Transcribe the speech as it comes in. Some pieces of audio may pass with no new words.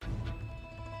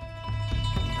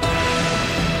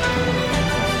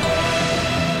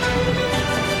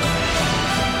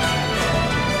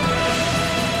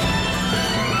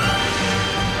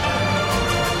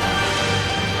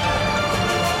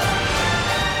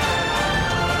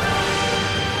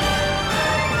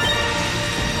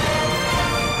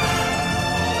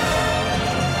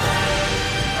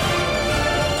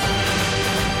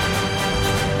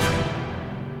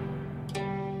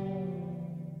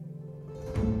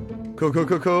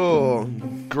Cool.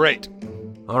 Great.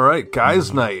 All right,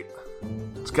 guys' night.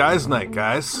 It's guys' night,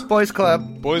 guys. Boys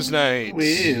Club. Boys night.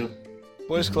 Woo.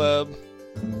 Boys club.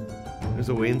 There's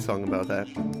a Ween song about that.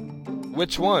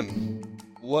 Which one?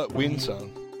 What Ween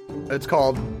song? It's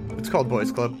called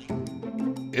Boys Club.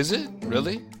 Is it?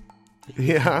 Really?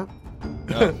 Yeah.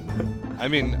 Oh. I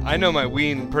mean, I know my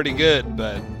Ween pretty good,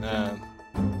 but...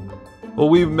 Well,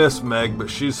 we miss Meg,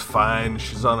 but she's fine.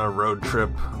 She's on a road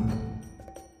trip.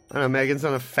 I know, Megan's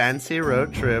on a fancy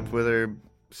road trip with her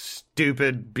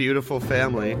stupid, beautiful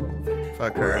family.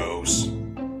 Fuck her. Gross.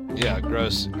 Yeah,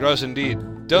 gross. Gross indeed.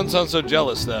 Don't sound so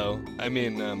jealous, though. I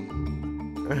mean,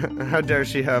 How dare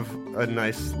she have a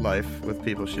nice life with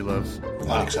people she loves?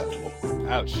 Unacceptable.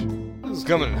 ouch. This is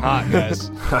coming in hot,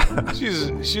 guys.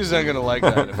 She's not gonna like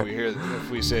that if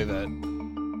we say that.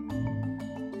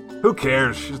 Who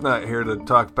cares? She's not here to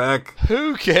talk back.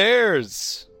 Who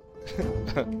cares?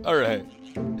 All right.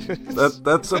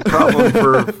 That's a problem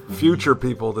for future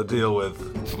people to deal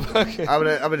with. Okay. I'm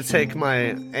gonna take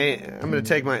my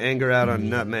anger out on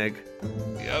Nutmeg,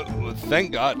 Yeah, well,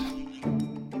 thank God.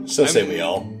 So say we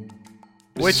all.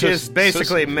 which is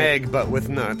basically Meg but with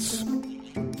nuts.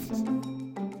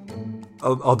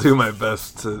 I'll do my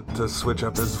best to switch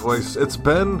up his voice. It's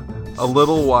been a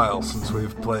little while since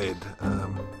we've played.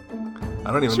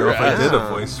 I don't even know if I did a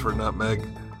voice for Nutmeg.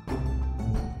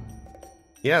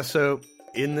 Yeah, so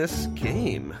in this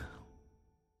game,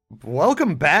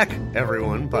 welcome back,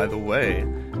 everyone, by the way,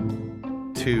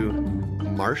 to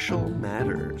Martial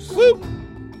Matters. Woo!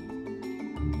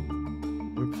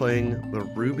 We're playing the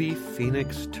Ruby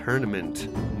Phoenix Tournament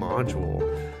module,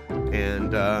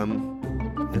 and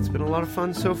it's been a lot of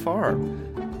fun so far.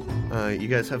 You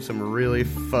guys have some really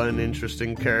fun,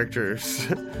 interesting characters.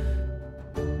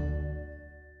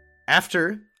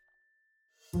 After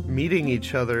meeting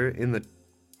each other in the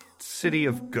city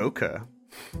of Goka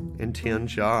in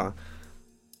Tianjia,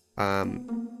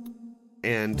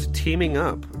 and teaming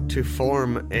up to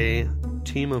form a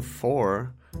team of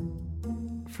 4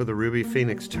 for the Ruby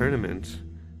Phoenix tournament,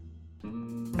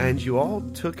 and you all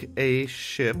took a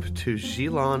ship to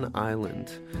Jilon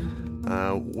Island,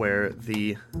 where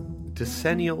the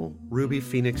decennial Ruby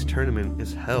Phoenix tournament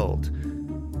is held.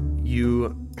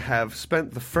 You have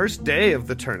spent the first day of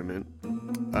the tournament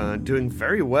doing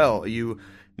very well. You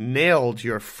nailed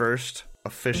your first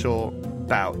official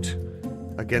bout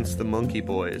against the Monkey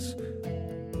Boys,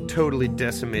 totally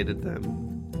decimated them,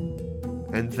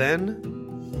 and then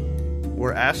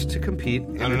were asked to compete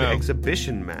in an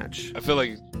exhibition match. I feel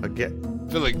like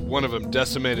one of them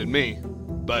decimated me,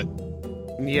 but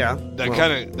yeah, that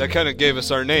kind of gave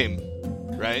us our name,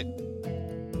 right?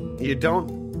 You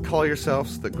don't call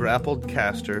yourselves the Grappled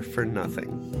Caster for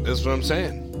nothing. That's what I'm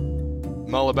saying.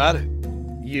 I'm all about it.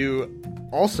 You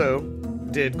also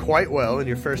did quite well in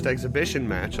your first exhibition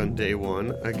match on day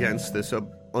 1 against this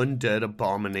undead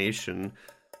abomination,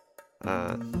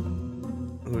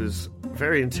 who was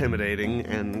very intimidating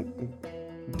and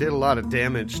did a lot of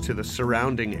damage to the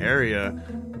surrounding area,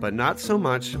 but not so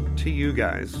much to you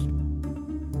guys.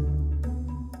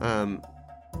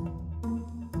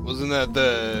 Wasn't that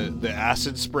the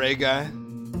acid spray guy?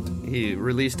 He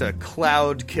released a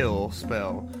cloud kill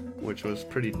spell, which was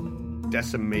pretty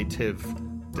decimating.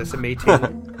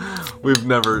 We've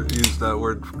never used that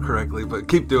word correctly, but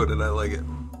keep doing it. I like it.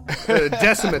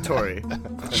 Decimatory.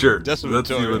 Sure, Decimatory.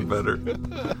 that's even better.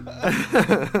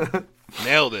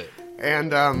 Nailed it.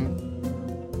 And,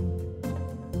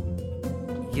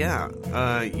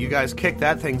 you guys kicked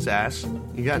that thing's ass.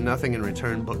 You got nothing in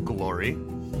return but glory,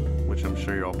 which I'm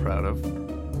sure you're all proud of.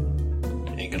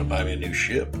 Ain't gonna buy me a new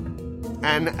ship.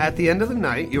 And at the end of the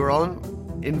night, you were all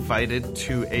invited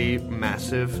to a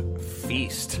massive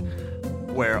feast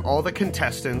where all the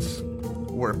contestants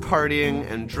were partying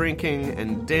and drinking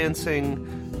and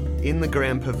dancing in the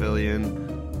Grand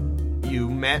Pavilion. You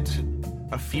met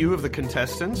a few of the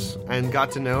contestants and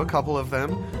got to know a couple of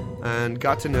them and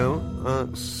got to know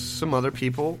some other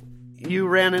people. You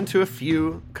ran into a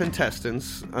few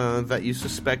contestants that you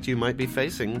suspect you might be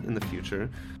facing in the future.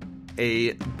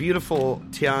 A beautiful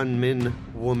Tianmin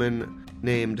woman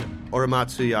named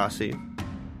Oramatsu Yasi,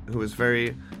 who was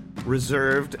very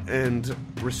reserved and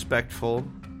respectful.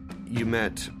 You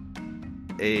met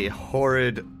a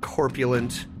horrid,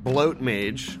 corpulent bloat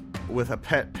mage with a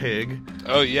pet pig.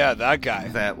 Oh yeah, that guy.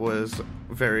 That was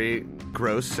very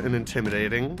gross and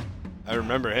intimidating. I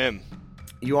remember him.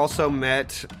 You also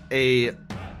met a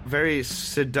very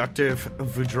seductive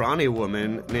Vudrani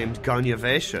woman named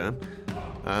Ganyavesha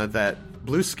that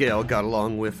Bluescale got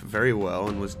along with very well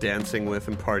and was dancing with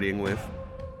and partying with.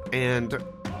 And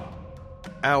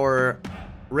our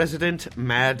resident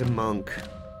Mad Monk,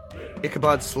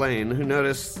 Ichabod Slane, who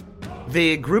noticed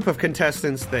the group of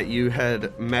contestants that you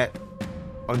had met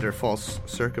under false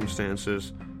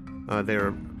circumstances. They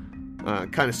were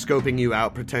kind of scoping you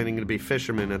out, pretending to be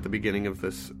fishermen at the beginning of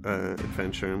this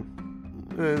adventure.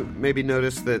 Maybe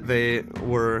noticed that they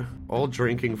were all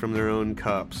drinking from their own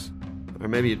cups. Or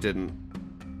maybe you didn't.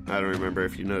 I don't remember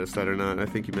if you noticed that or not. I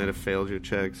think you might have failed your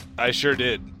checks. I sure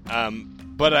did.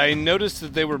 But I noticed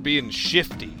that they were being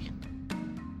shifty.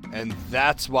 And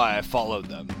that's why I followed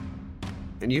them.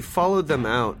 And you followed them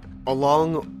out,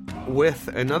 along with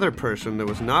another person that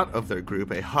was not of their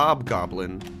group, a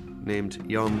hobgoblin named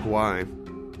Yom Gwai.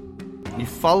 You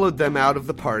followed them out of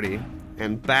the party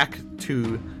and back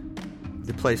to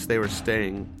the place they were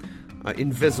staying.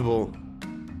 Invisible,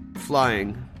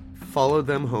 flying, followed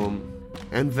them home,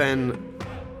 and then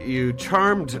you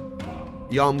charmed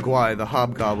Yom Gwai, the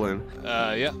hobgoblin.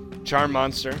 Charm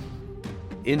monster.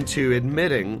 Into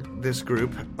admitting this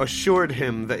group, assured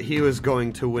him that he was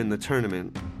going to win the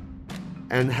tournament,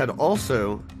 and had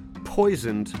also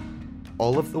poisoned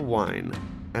all of the wine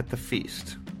at the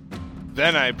feast.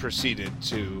 Then I proceeded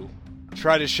to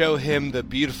try to show him the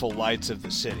beautiful lights of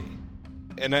the city.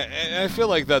 And I feel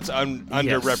like that's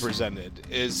underrepresented,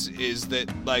 is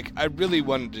that, like, I really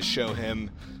wanted to show him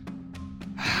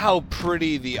how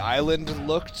pretty the island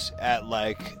looked at,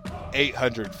 like,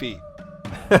 800 feet.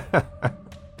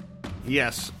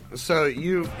 Yes, so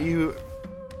you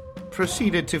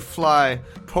proceeded to fly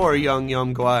poor young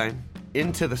Yom Gwai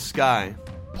into the sky.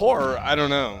 Poor? I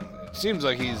don't know. It seems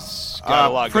like he's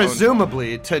got a lot going.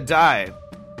 Presumably to die.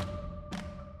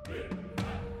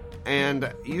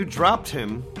 And you dropped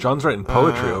him. John's writing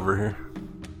poetry over here.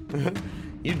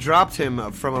 You dropped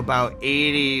him from about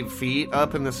 80 feet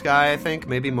up in the sky, I think,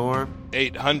 maybe more.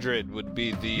 800 would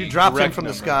be the You dropped him correct from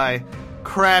number. the sky,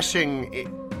 crashing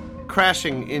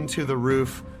into the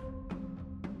roof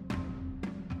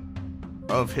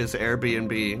of his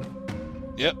Airbnb.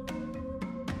 Yep.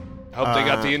 Hope they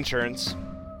got the insurance.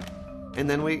 And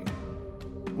then we...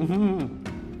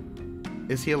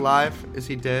 Is he alive? Is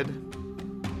he dead?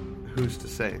 Who's to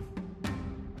say?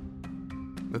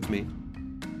 That's me.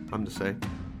 I'm to say.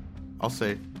 I'll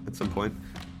say at some point.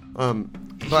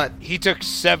 But He took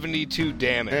 72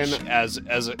 damage And-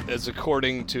 as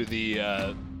according to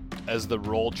the as the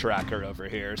roll tracker over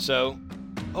here. So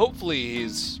hopefully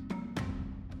he's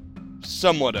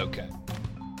somewhat okay.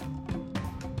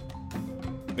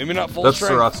 Maybe not full That's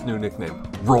strength. Surat's new nickname,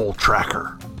 Roll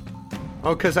Tracker.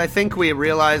 because I think we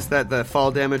realized that the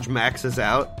fall damage maxes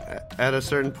out at a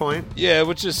certain point. Yeah,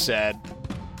 which is sad.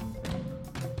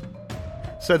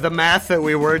 So the math that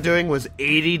we were doing was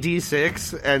 80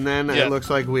 d6, and then Yeah. it looks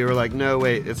like we were like, no,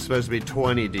 wait, it's supposed to be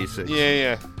 20 d6.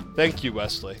 Yeah. Thank you,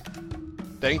 Wesley.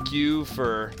 Thank you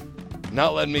for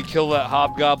not letting me kill that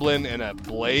hobgoblin in a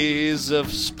blaze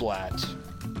of splat.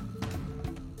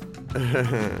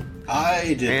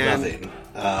 I did And- nothing.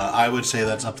 I would say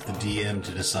that's up to the DM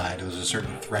to decide. There's a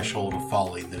certain threshold of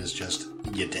folly that is just,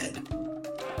 you're dead.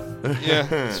 Yeah,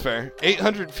 it's fair.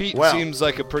 800 feet Well. seems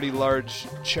like a pretty large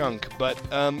chunk, but,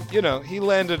 he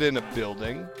landed in a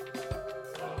building.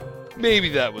 Maybe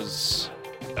that was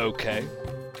okay.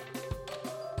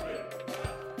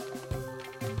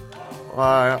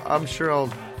 I'm sure I'll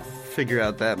figure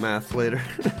out that math later.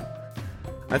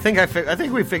 I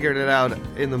think we figured it out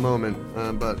in the moment,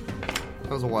 but that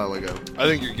was a while ago. I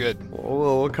think you're good.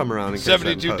 We'll come around and catch that in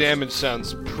 72 post. damage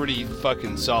sounds pretty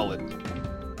fucking solid.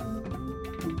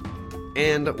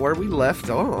 And where we left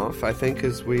off, I think,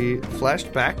 is we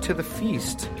flashed back to the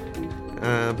feast.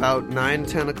 About 9,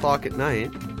 10 o'clock at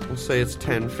night. We'll say it's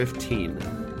 10:15.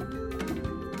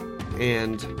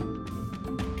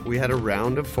 And we had a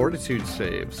round of fortitude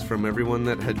saves from everyone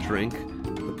that had drank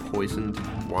the poisoned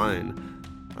wine.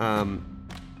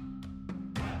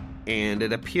 And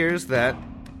it appears that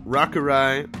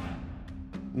Rakurai,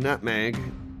 Nutmeg...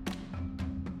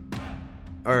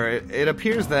 It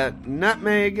appears that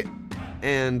Nutmeg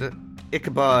and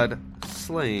Ichabod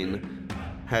Slane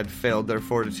had failed their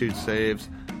fortitude saves,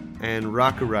 and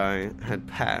Rakurai had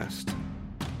passed.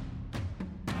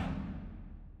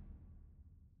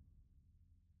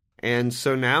 And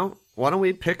so now, why don't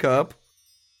we pick up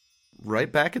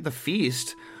right back at the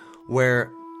feast,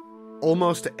 where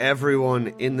almost everyone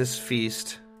in this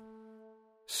feast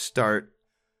start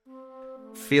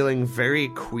feeling very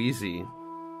queasy,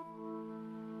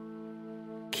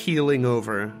 keeling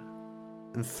over,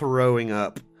 and throwing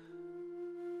up.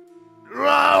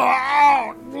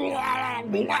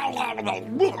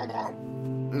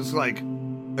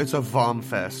 It's a vom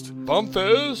fest. Bump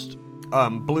fist!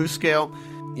 Blue scale,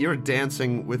 you're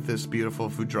dancing with this beautiful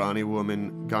Fudrani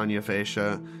woman, Ganya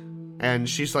Vesha, and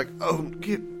she's like,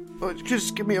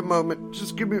 just give me a moment.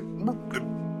 Just give me...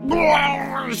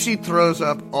 She throws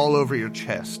up all over your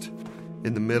chest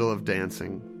in the middle of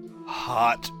dancing.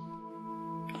 Hot.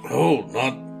 Oh,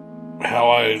 not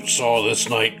how I saw this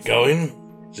night going.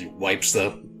 He wipes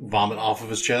the vomit off of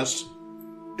his chest.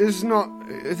 This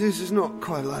is not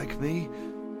quite like me.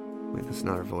 Wait, that's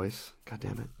not her voice. God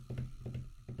damn it.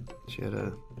 She had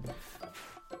a...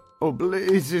 Oh,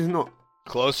 this is not...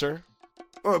 Closer?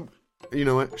 Oh, you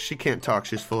know what? She can't talk.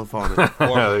 She's full of vomit.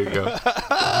 There you go.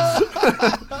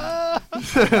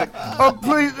 Oh,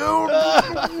 please. Oh.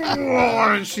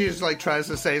 And she's like, tries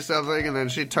to say something, and then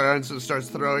she turns and starts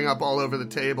throwing up all over the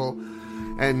table.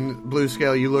 And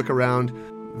Bluescale, you look around,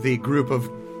 the group of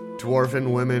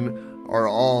dwarven women are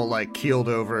all like keeled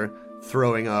over,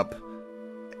 throwing up,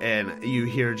 and you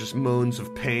hear just moans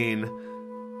of pain.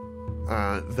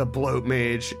 The bloat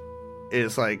mage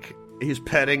is like, he's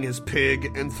petting his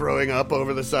pig and throwing up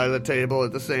over the side of the table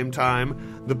at the same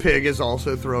time. The pig is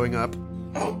also throwing up.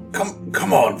 Oh,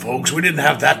 come on, folks. We didn't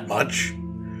have that much.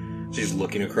 She's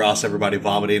looking across everybody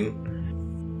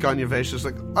vomiting. Ganyavesh is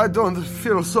like, I don't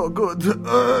feel so good.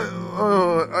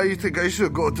 I think I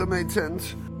should go to my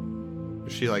tent.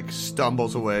 She like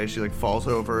stumbles away. She like falls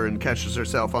over and catches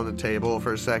herself on the table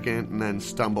for a second and then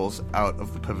stumbles out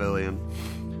of the pavilion.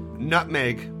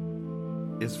 Nutmeg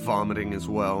is vomiting as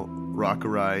well.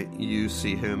 Rakurai, you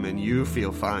see him and you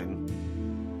feel fine.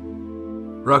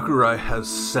 Rakurai has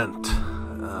scent.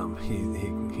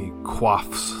 He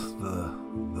quaffs the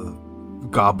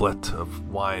goblet of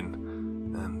wine,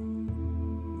 and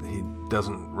he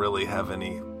doesn't really have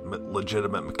any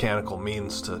legitimate mechanical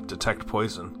means to detect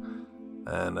poison.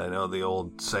 And I know the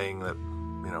old saying that,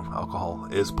 alcohol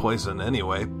is poison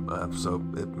anyway, so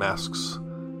it masks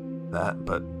that,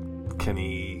 but can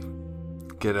he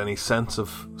get any sense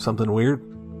of something weird?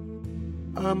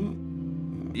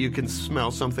 You can smell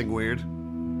something weird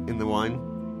in the wine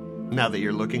now that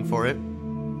you're looking for it.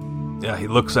 Yeah, he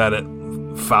looks at it,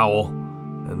 foul,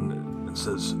 and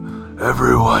says,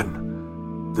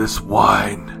 "Everyone, this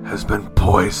wine has been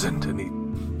poisoned," and he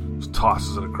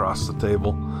tosses it across the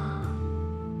table.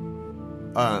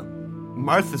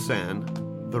 Marthasan,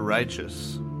 the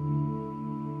Righteous,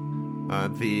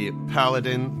 the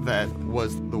paladin that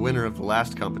was the winner of the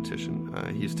last competition,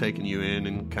 he's taken you in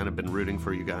and kind of been rooting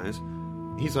for you guys.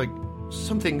 He's like,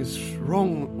 something's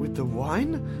wrong with the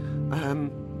wine?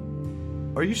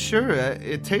 Are you sure?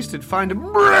 It tasted fine to...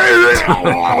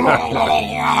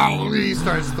 He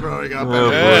starts throwing up.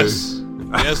 Oh, yes.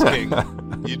 Yes, King.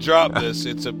 You drop this.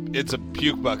 It's a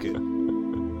puke bucket.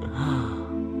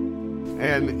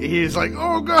 And he's like,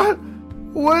 oh God,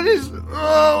 what is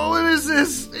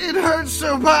this? It hurts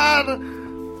so bad.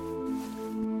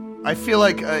 I feel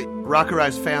like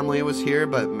Rakurai's family was here,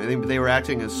 but they were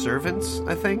acting as servants,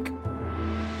 I think.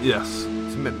 Yes.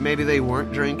 So maybe they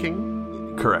weren't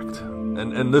drinking. Correct.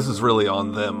 And this is really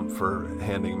on them for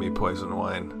handing me poison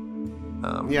wine.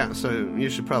 Yeah, so you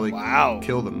should probably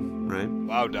kill them, right?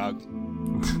 Wow, dog.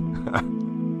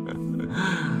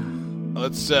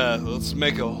 Let's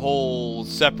make a whole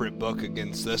separate book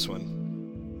against this one.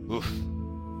 Oof.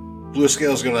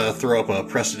 Bluescale's gonna throw up a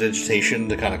prestidigitation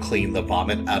to kind of clean the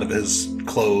vomit out of his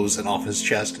clothes and off his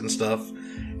chest and stuff.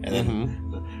 And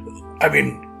then, I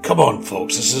mean, come on,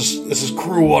 folks. This is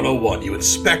Crew 101. You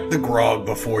inspect the grog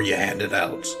before you hand it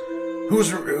out.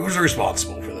 Who's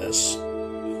responsible for this?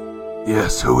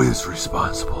 Yes, who is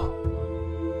responsible?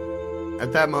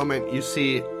 At that moment, you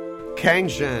see Kang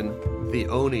Zhen, the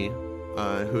Oni,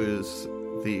 who is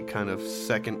the kind of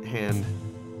second hand,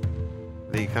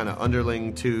 the kind of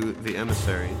underling to the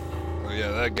emissary. Oh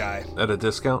yeah, that guy. At a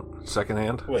discount? Second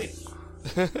hand? wait.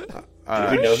 Do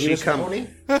we know he was Oni?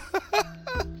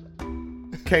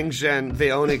 Kang Zhen,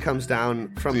 the Oni, comes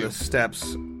down from the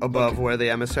steps above where the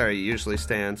emissary usually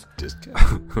stands.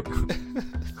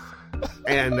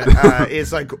 And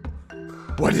is like,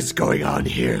 what is going on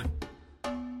here?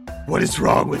 What is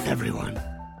wrong with everyone?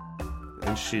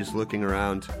 And she's looking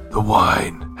around. The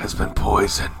wine has been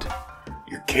poisoned.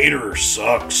 Your caterer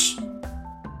sucks.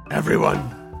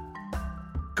 Everyone,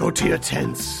 go to your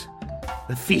tents.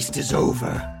 The feast is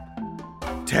over.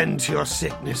 Tend to your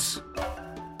sickness.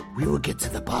 We will get to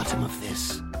the bottom of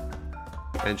this.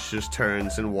 And she just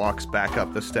turns and walks back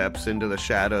up the steps into the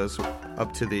shadows,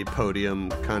 up to the podium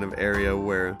kind of area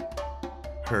where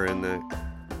her and the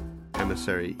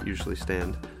emissary usually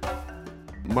stand.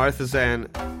 Marthazan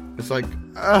is like,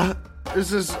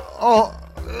 this is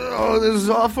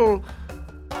awful.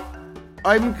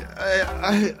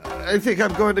 I think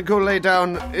I'm going to go lay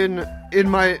down in in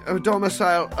my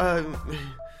domicile.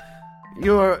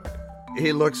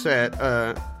 He looks at,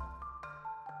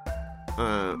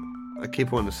 I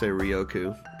keep wanting to say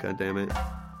Ryoku. God damn it.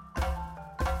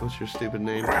 What's your stupid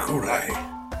name? Rakurai.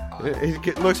 He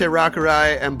looks at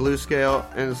Rakurai and Bluescale,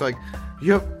 and it's like,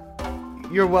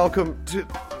 you're welcome to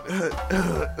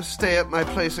stay at my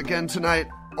place again tonight,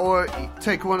 or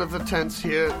take one of the tents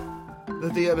here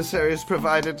that the emissary has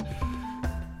provided.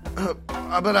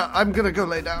 But I'm gonna go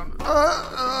lay down.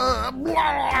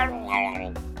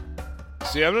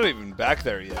 See, I'm not even back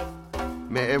there yet.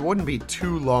 Man, it wouldn't be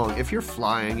too long. If you're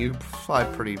flying, you fly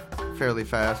fairly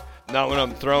fast. Not when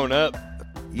I'm throwing up.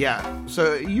 Yeah,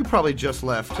 so you probably just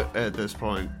left at this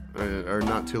point, or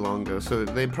not too long ago, so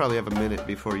they probably have a minute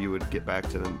before you would get back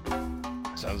to them.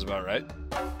 Sounds about right.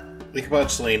 Ichabod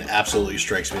Slane absolutely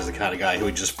strikes me as the kind of guy who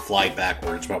would just fly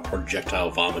backwards while projectile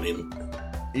vomiting.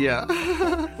 Yeah.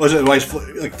 Why he's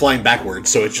flying backwards,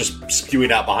 so it's just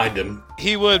spewing out behind him.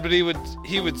 He would, but he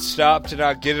would stop to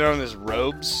not get it on his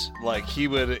robes. Like he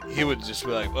would just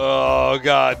be like, "Oh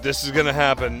God, this is gonna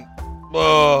happen.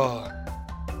 Oh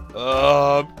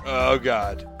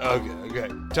God. Okay.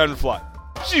 Time to fly.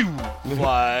 Shoo,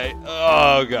 fly.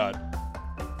 Oh God.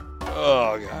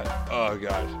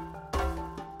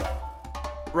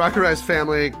 Rakurai's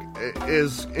family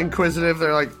is inquisitive.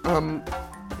 They're like,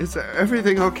 is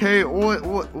everything okay?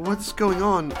 What's going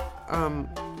on?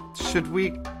 Should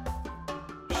we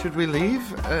leave?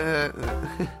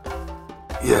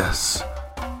 Yes,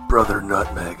 Brother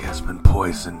Nutmeg has been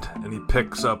poisoned. And he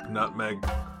picks up Nutmeg,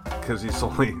 because he's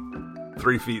only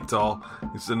 3 feet tall.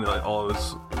 He's in all of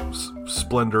his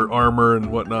splendor armor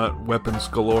and whatnot, weapons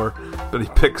galore. But he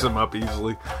picks him up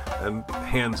easily and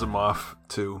hands him off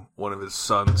to one of his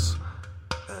sons.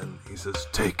 And he says,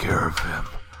 take care of him.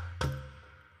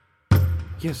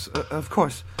 Yes, of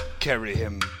course. Carry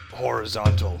him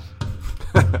horizontal.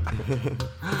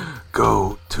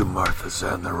 Go to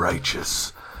Marthazan the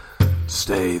Righteous.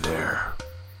 Stay there.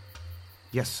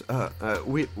 Yes,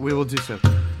 we will do so.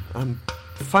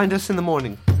 Find us in the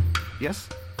morning. Yes?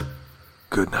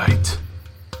 Good night.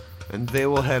 And they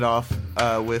will head off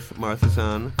with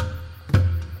Marthazan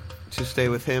to stay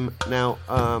with him. Now,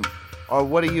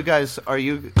 what are you guys... Are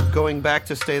you going back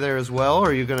to stay there as well, or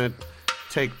are you going to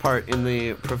take part in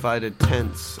the provided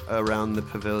tents around the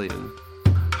pavilion?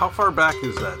 How far back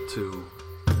is that to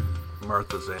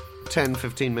Marthazan?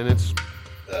 10-15 minutes.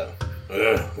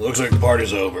 Looks like the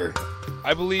party's over.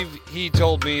 I believe he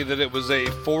told me that it was a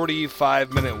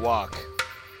 45-minute walk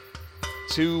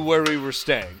to where we were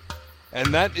staying.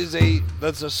 And that's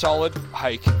a solid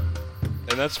hike.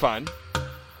 And that's fine.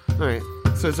 Alright,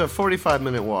 so it's a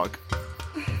 45-minute walk.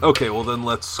 Okay, well then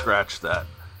let's scratch that.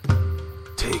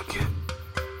 Take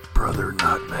Brother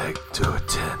Nutmeg to a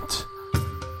tent.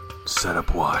 Set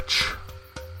up watch.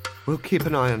 We'll keep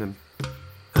an eye on him.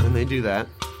 And they do that.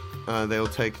 They'll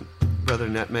take Brother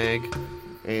Nutmeg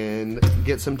and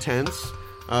get some tents.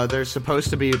 There's supposed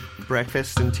to be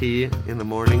breakfast and tea in the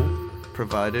morning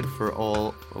provided for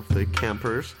all of the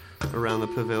campers around the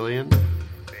pavilion.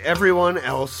 Everyone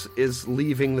else is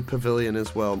leaving the pavilion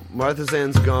as well.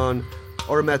 Marthazan's gone.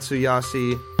 Orometsu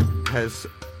Yasi has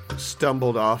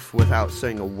stumbled off without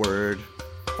saying a word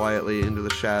quietly into the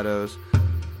shadows.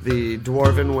 The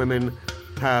dwarven women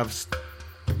have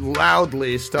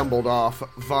loudly stumbled off,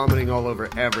 vomiting all over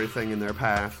everything in their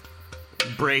path,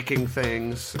 breaking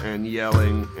things and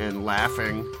yelling and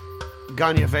laughing.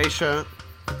 Ganyavesha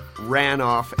ran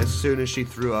off as soon as she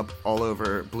threw up all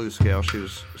over Bluescale. She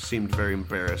seemed very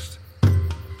embarrassed.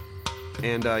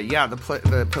 And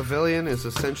the pavilion is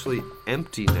essentially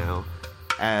empty now,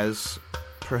 as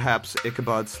perhaps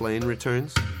Ichabod Slane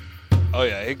returns. Oh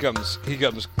yeah, he comes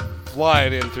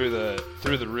flying in through the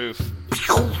roof.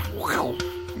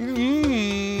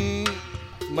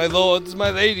 My lords, my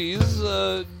ladies,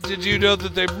 did you know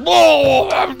that they... Oh,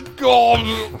 I'm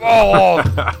gone! Oh!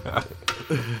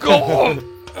 God!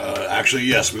 Actually,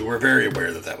 yes, we were very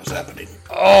aware that was happening.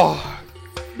 Oh!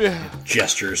 Yeah.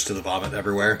 Gestures to the vomit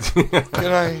everywhere.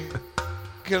 Can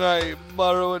I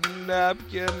borrow a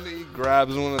napkin? He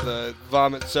grabs one of the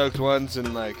vomit-soaked ones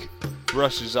and,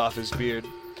 brushes off his beard.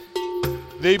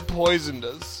 They poisoned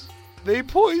us.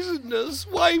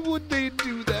 Why would they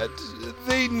do that?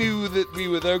 They knew that we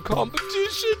were their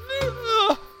competition.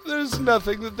 There's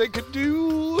nothing that they could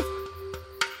do.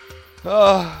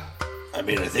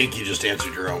 I think you just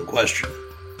answered your own question.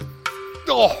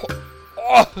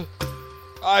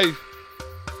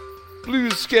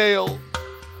 Bluescale.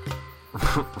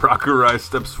 Rakurai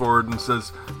steps forward and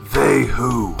says, "They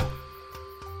who?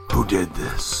 Who did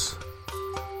this?"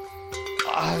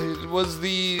 It was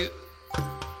the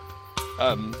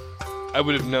I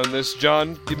would have known this.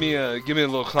 John, give me a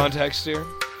little context here.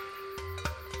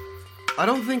 I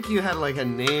don't think you had like a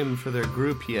name for their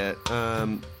group yet.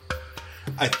 I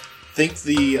think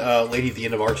the lady at the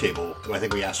end of our table, I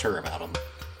think we asked her about them.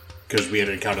 Because we had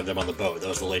encountered them on the boat. That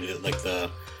was the lady that, like,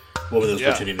 the woman that was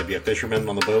pretending to be a fisherman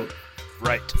on the boat.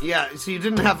 Right. Yeah, so you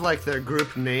didn't have like their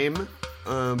group name,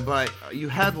 but you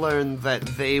had learned that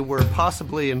they were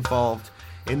possibly involved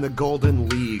in the Golden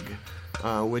League,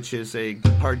 which is a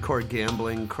hardcore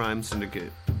gambling crime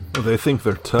syndicate. Well, they think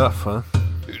they're tough, huh?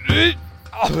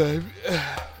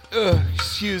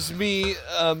 Excuse me,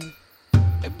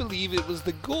 I believe it was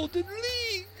the Golden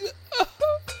League.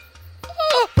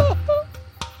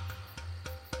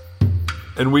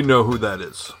 And we know who that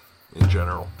is, in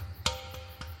general.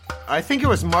 I think it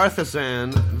was Martha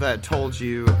Zan that told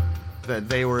you that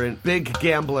they were big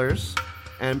gamblers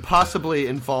and possibly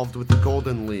involved with the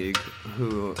Golden League,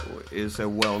 who is a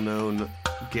well-known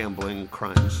gambling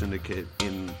crime syndicate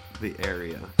in the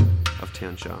area of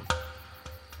Tianxia.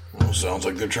 Well, sounds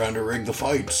like they're trying to rig the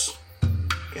fights.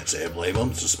 Can't say I blame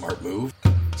them. It's a smart move.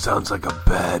 Sounds like a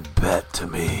bad bet to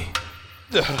me.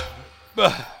 Do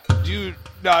you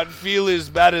not feel as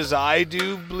bad as I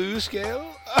do, Blue Scale?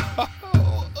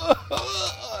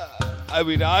 I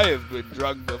mean, I have been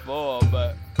drunk before,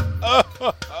 but...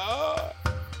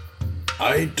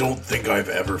 I don't think I've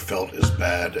ever felt as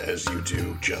bad as you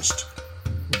do, just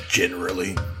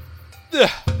generally.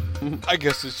 I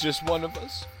guess it's just one of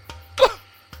us.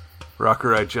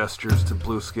 Rockerai gestures to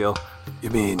Blue Scale. You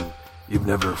mean you've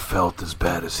never felt as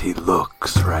bad as he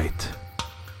looks, right?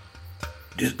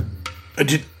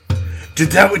 Did you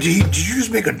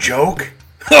just make a joke?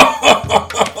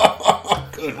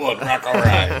 Good one,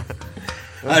 Rockerai.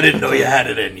 I didn't know you had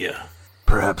it in you.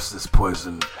 Perhaps this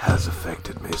poison has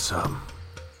affected me some.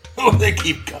 Oh, they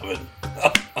keep coming.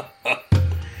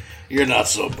 You're not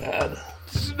so bad.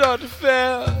 It's not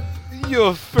fair.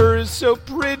 Your fur is so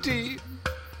pretty.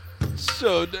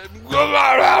 So then...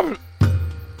 Well,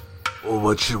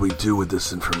 what should we do with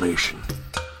this information?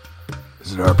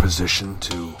 Is it our position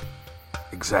to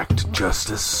exact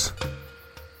justice?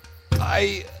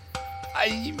 I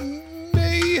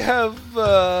may have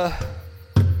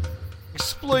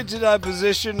exploited our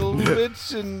position a little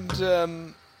bit, and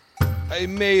I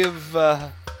may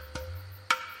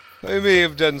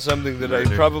have done something that I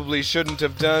probably shouldn't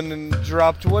have done and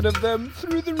dropped one of them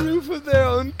through the roof of their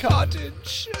own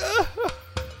cottage.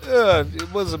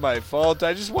 It wasn't my fault.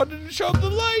 I just wanted to show them the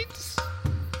lights.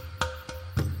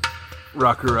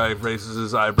 Rockerai raises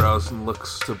his eyebrows and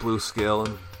looks to Blue Scale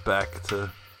and back to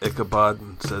Ichabod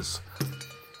and says,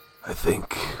 I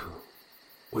think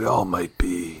we all might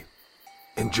be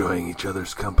enjoying each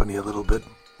other's company a little bit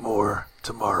more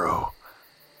tomorrow.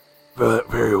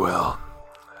 But very well.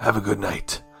 Have a good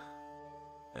night.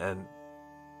 And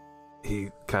he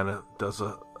kind of does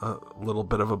a little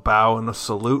bit of a bow and a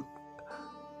salute.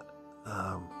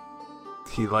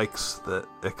 He likes that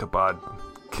Ichabod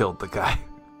killed the guy.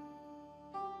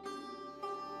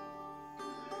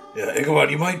 Yeah, Ichabod,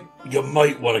 you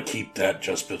might want to keep that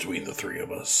just between the three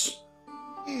of us.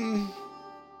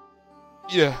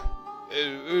 Yeah,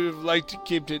 I would have liked to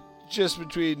keep it just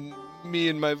between me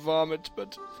and my vomit,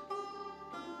 but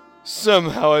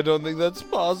somehow I don't think that's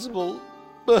possible.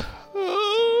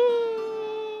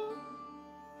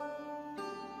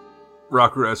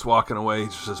 Rockerai's walking away. He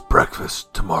just says,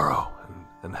 breakfast tomorrow,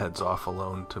 and heads off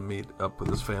alone to meet up with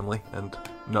his family and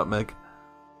Nutmeg.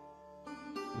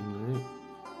 Alright.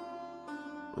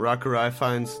 Rockerai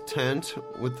finds tent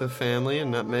with the family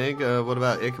and Nutmeg. What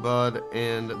about Ichabod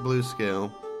and Blue Scale?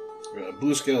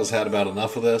 Blue Scale's had about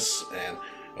enough of this, and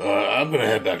I'm gonna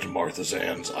head back to Martha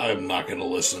Zan's. I'm not gonna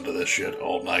listen to this shit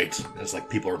all night. it's like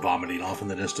people are vomiting off in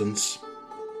the distance.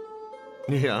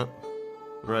 Yeah,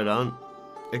 right on.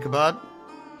 Ichabod?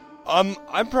 I'm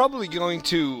probably going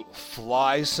to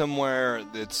fly somewhere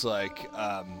that's like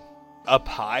up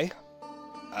high,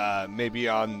 maybe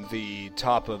on the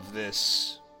top of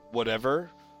this whatever,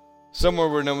 somewhere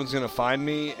where no one's gonna find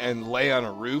me, and lay on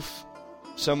a roof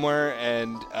somewhere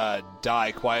and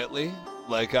die quietly,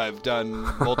 like I've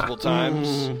done multiple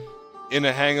times in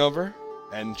a hangover,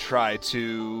 and try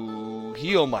to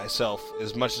heal myself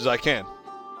as much as I can.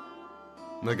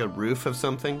 Like a roof of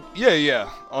something? Yeah,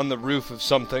 on the roof of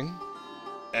something,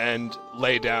 and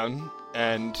lay down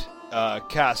and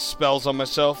cast spells on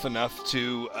myself enough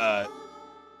to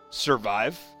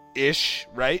survive-ish,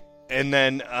 right? And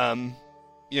then,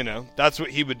 that's what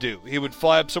he would do. He would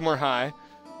fly up somewhere high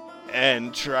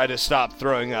and try to stop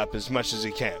throwing up as much as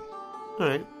he can.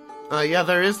 Alright. Yeah,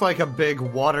 there is like a big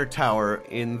water tower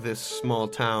in this small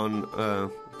town,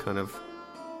 kind of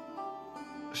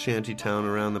shanty town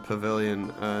around the pavilion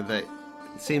that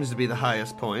seems to be the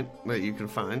highest point that you can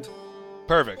find.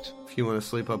 Perfect. If you want to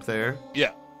sleep up there.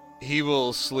 Yeah, he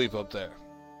will sleep up there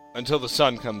until the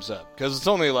sun comes up, because it's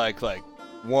only like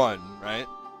 1, right?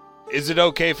 Is it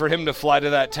okay for him to fly to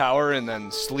that tower and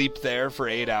then sleep there for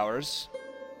 8 hours?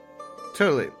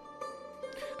 Totally.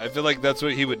 I feel like that's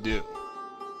what he would do.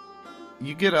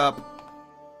 You get up.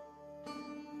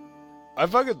 I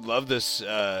fucking love this.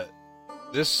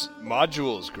 This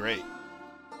module is great.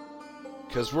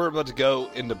 Because we're about to go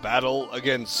into battle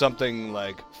against something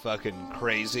fucking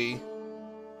crazy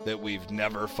that we've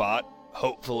never fought,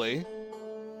 hopefully,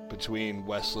 between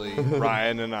Wesley,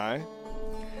 Ryan, and I.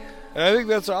 And I think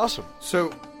that's awesome.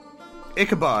 So,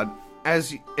 Ichabod,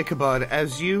 as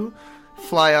you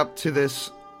fly up to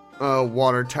this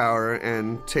water tower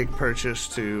and take purchase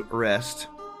to rest,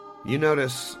 you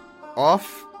notice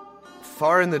off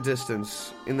far in the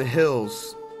distance, in the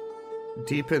hills,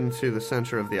 deep into the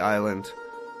center of the island,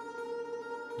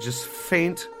 just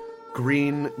faint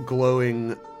green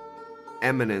glowing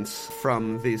eminence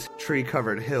from these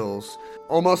tree-covered hills.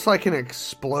 Almost like an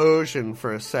explosion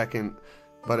for a second,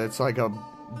 but it's like a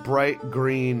bright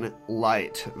green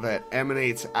light that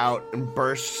emanates out and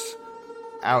bursts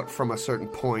out from a certain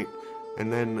point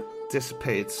and then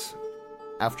dissipates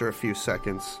after a few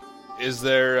seconds. Is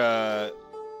there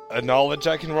a knowledge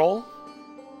I can roll?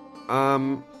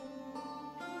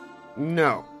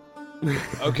 No.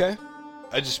 Okay.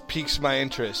 I just piques my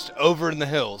interest. Over in the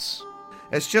hills.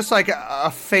 It's just like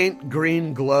a faint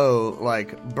green glow,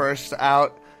 bursts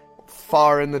out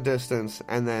far in the distance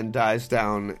and then dies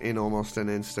down in almost an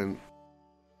instant.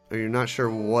 You're not sure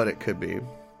what it could be.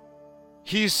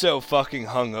 He's so fucking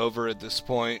hungover at this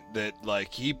point that,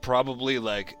 he probably,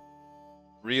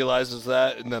 realizes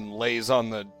that and then lays on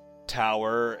the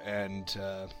tower and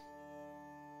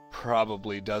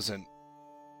probably doesn't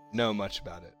know much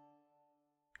about it.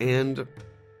 And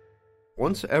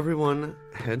once everyone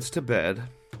heads to bed,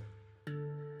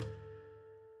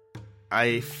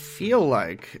 I feel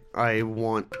like I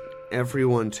want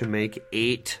everyone to make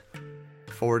 8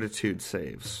 fortitude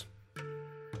saves.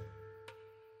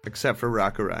 Except for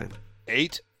Rakurai.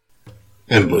 8?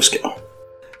 And Blue Scale.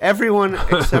 Everyone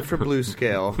except for Blue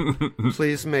Scale,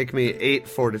 please make me 8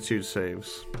 fortitude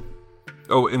saves.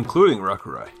 Oh, including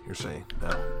Rakurai, you're saying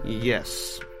now.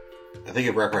 Yes. I think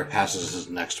if Rakurai passes his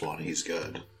next one, he's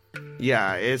good.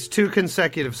 Yeah, it's 2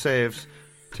 consecutive saves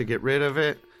to get rid of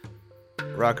it.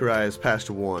 Rakurai has passed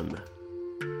 1.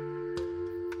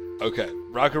 Okay,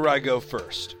 Rakurai go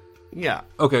first. Yeah.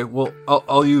 Okay, well,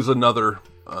 I'll use another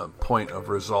point of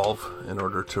resolve in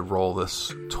order to roll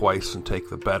this twice and take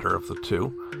the better of the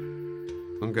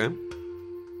 2. Okay.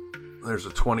 There's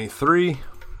a 23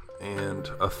 and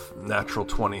a natural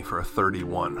 20 for a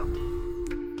 31.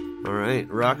 All right,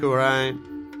 Rakurai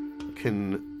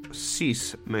can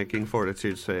cease making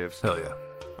fortitude saves. Hell yeah.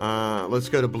 Let's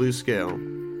go to Blue Scale.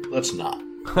 Let's not.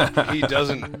 He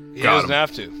doesn't. He doesn't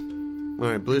have to. All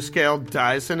right, Blue Scale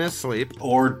dies in his sleep.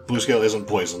 Or Blue Scale isn't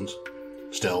poisoned.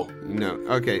 Still. No.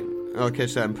 Okay, I'll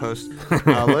catch that in post.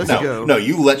 Let's go. No,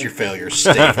 you let your failures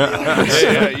stay for the others.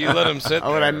 Yeah, you let him sit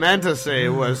What I meant to say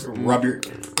was rub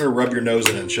your nose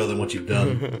in it and show them what you've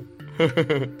done.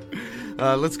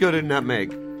 let's go to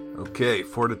Nutmeg. Okay,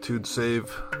 fortitude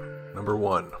save number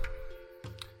 1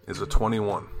 is a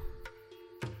 21.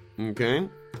 Okay.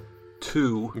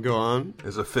 2 Go on.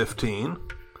 is a 15.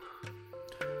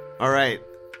 All right.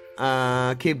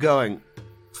 Keep going.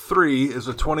 3 is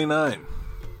a 29.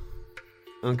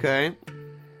 Okay.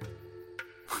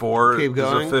 4 Keep is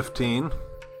going. a 15.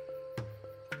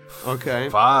 Okay.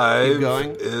 5 Keep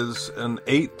going. is an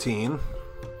 18.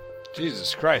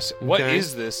 Jesus Christ. What Okay.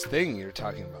 is this thing you're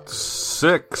talking about?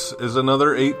 6 is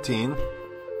another 18.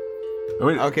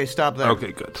 Okay, stop there.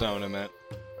 Okay, good. That's not what I meant.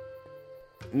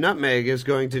 Nutmeg is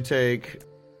going to take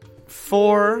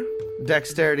 4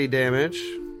 dexterity damage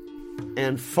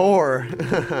and 4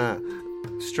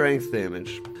 strength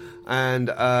damage. And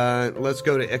let's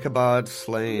go to Ichabod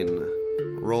Slain.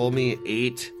 Roll me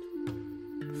 8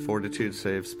 fortitude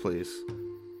saves, please.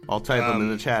 I'll type them in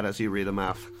the chat as you read them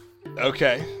off.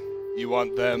 Okay. You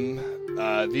want them.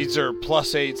 These are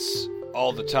 +8s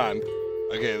all the time.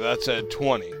 Okay, that's a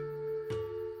 20.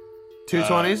 2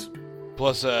 20s?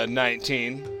 Plus a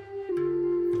 19.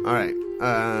 All right.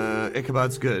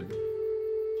 Ichabod's good.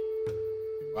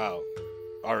 Wow.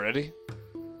 Already?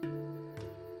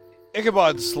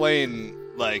 Ichabod Slain,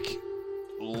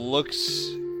 looks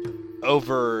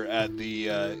over at the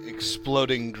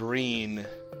exploding green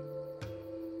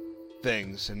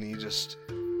things, and he just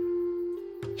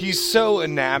he's so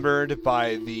enamored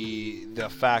by the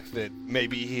fact that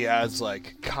maybe he has,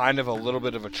 like, kind of a little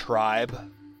bit of a tribe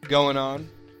going on.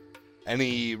 And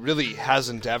he really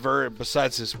hasn't ever,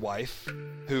 besides his wife,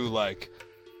 who, like,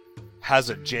 has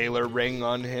a jailer ring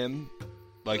on him.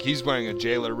 Like, he's wearing a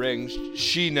jailer ring.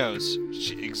 She knows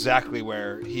exactly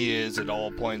where he is at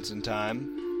all points in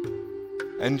time.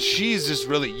 And she's just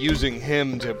really using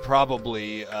him to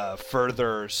probably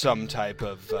further some type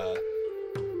of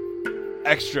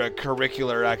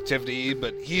extracurricular activity,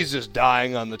 but he's just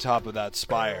dying on the top of that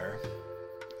spire.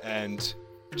 And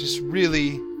just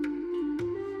really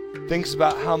thinks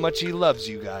about how much he loves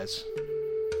you guys.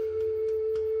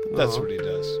 That's what he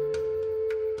does.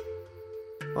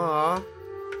 Aww.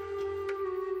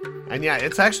 And yeah,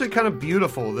 it's actually kind of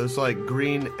beautiful. This, like,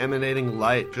 green emanating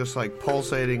light just, like,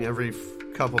 pulsating every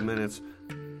couple minutes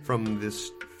from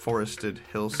this forested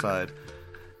hillside.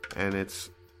 And it's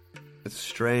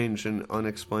strange and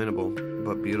unexplainable,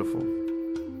 but beautiful.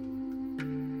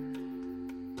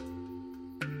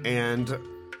 And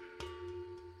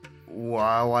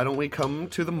why don't we come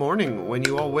to the morning when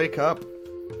you all wake up?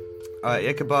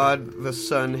 Ichabod, the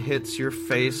sun hits your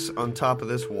face on top of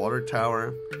this water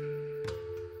tower.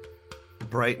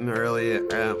 Bright and early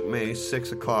at maybe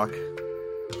 6 o'clock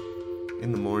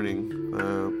in the morning.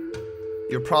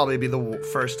 You'll probably be the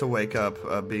first to wake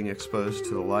up being exposed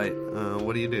to the light.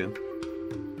 What do you do?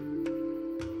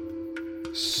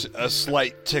 A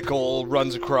slight tickle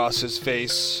runs across his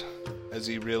face as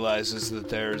he realizes that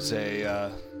there's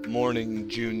a morning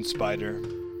June spider.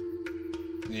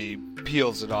 He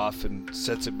peels it off and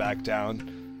sets it back down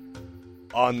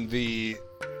on the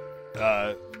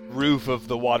roof of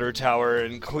the water tower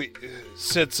and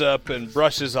sits up and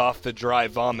brushes off the dry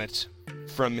vomit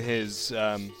from his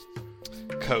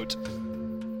coat.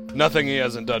 Nothing he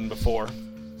hasn't done before,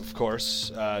 of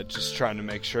course. Just trying to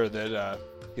make sure that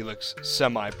he looks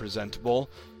semi-presentable.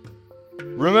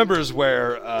 Remembers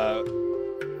where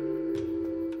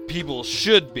people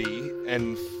should be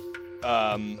and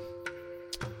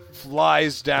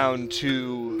flies down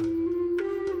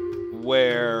to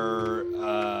where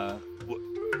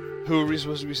who are we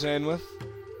supposed to be staying with?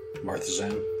 Martha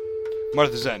Zen.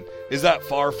 Martha Zen. Is that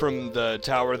far from the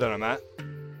tower that I'm at?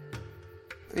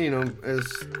 You know, as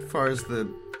far as the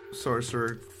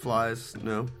sorcerer flies,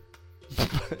 no.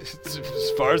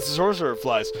 As far as the sorcerer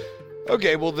flies.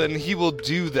 Okay, well then he will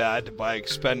do that by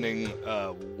expending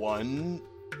one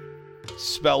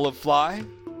spell of fly.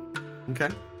 Okay.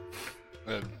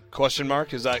 Question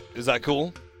mark? Is that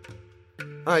cool?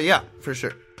 Yeah, for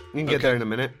sure. You can get there in a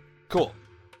minute. Cool.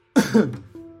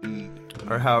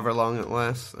 Or however long it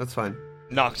lasts. That's fine.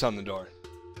 Knocks on the door.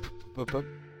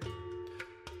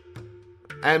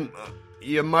 And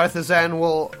your Martha Zan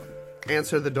will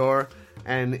answer the door,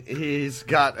 and he's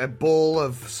got a bowl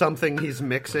of something he's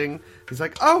mixing. He's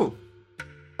like, "Oh,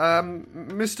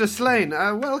 Mr. Slane,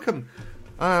 welcome.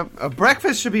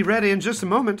 Breakfast should be ready in just a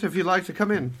moment if you'd like to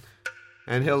come in."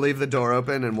 And he'll leave the door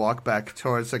open and walk back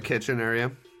towards the kitchen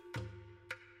area.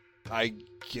 I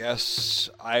guess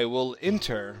I will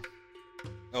enter.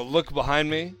 I'll look behind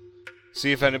me,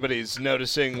 see if anybody's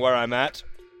noticing where I'm at.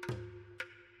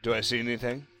 Do I see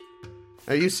anything?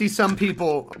 You see some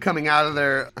people coming out of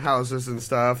their houses and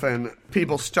stuff, and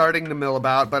people starting to mill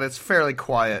about, but it's fairly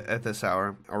quiet at this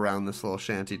hour around this little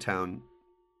shanty town.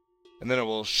 And then I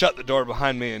will shut the door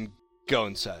behind me and go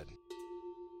inside.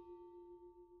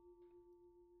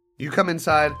 You come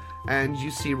inside, and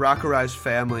you see Rakurai's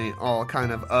family all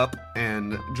kind of up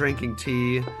and drinking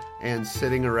tea and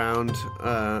sitting around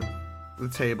the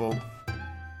table,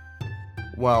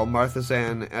 while Martha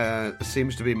Zan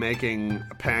seems to be making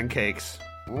pancakes.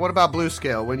 What about Blue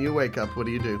Scale? When you wake up, what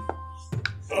do you do?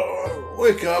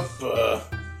 Wake up,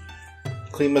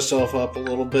 clean myself up a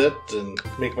little bit, and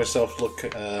make myself look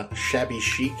shabby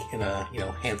chic in a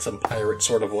handsome pirate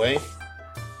sort of way.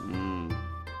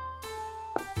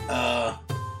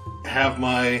 Have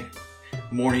my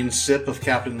morning sip of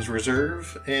Captain's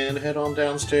Reserve, and head on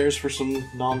downstairs for some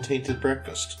non-tainted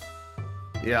breakfast.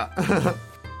 Yeah.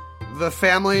 The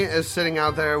family is sitting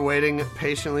out there waiting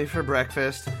patiently for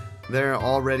breakfast. They're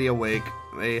already awake.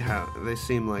 They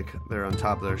seem like they're on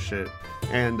top of their shit.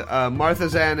 And Martha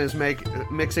Zan is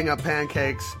mixing up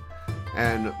pancakes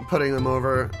and putting them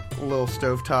over a little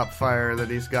stovetop fire that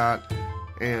he's got.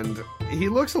 And he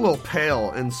looks a little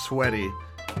pale and sweaty.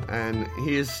 And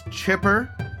he's chipper,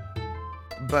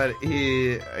 but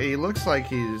he looks like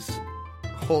he's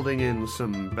holding in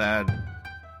some bad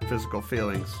physical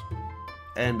feelings.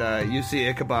 And you see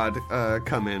Ichabod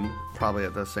come in, probably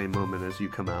at the same moment as you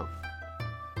come out.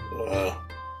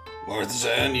 Martha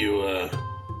Zan, you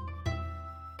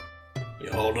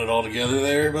You holding it all together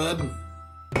there, bud?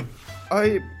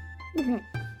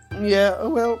 Yeah,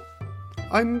 well,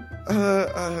 I'm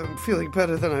feeling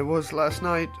better than I was last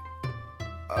night.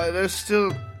 There's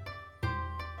still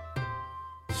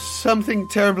something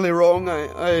terribly wrong,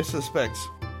 I suspect.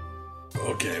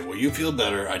 Okay, well, you feel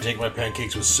better. I take my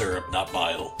pancakes with syrup, not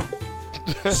bile.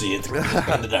 See you in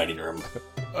the dining room.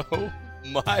 Oh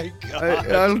my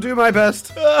god. I'll do my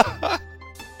best.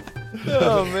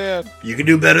 Oh man. You can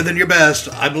do better than your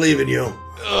best. I believe in you.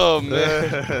 Oh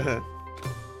man.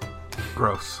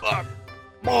 Gross.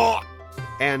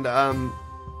 And,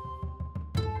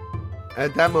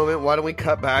 at that moment, why don't we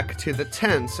cut back to the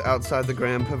tents outside the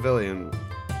Grand Pavilion?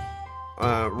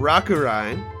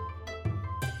 Rakurai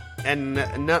and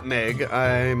Nutmeg,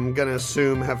 I'm gonna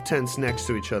assume, have tents next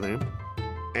to each other.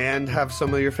 And have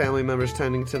some of your family members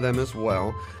tending to them as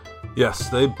well. Yes,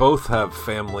 they both have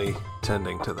family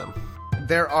tending to them.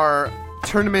 There are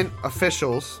tournament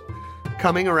officials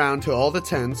coming around to all the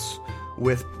tents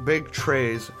with big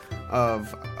trays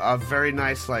of a very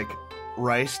nice,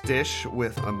 rice dish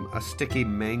with a sticky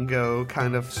mango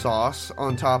kind of sauce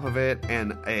on top of it,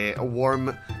 and a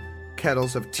warm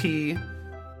kettles of tea.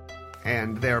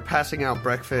 And they're passing out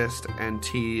breakfast and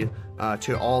tea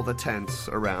to all the tents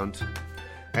around.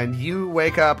 And you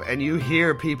wake up and you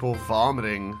hear people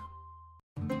vomiting,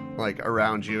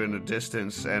 around you in a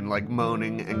distance, and,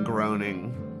 moaning and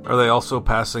groaning. Are they also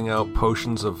passing out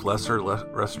potions of lesser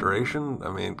restoration?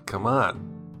 I mean, come on.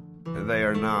 They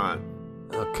are not.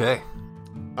 Okay.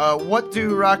 What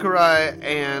do Rakurai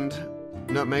and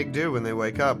Nutmeg do when they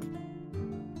wake up?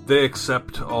 They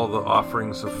accept all the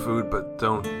offerings of food, but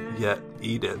don't yet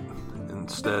eat it.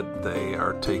 Instead, they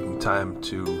are taking time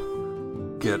to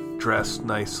get dressed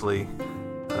nicely.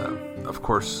 Of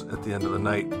course, at the end of the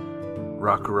night,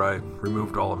 Rakurai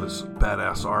removed all of his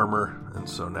badass armor, and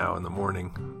so now in the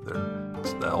morning,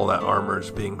 all that armor is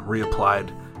being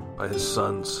reapplied by his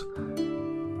sons.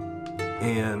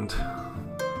 And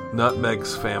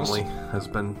Nutmeg's family has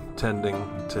been tending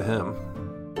to him.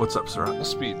 What's up, Sarat?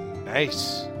 Must be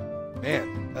nice.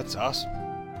 Man, that's awesome.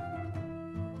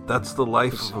 That's the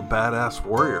life of a badass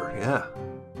warrior, yeah.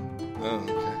 Oh,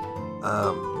 okay.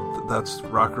 That's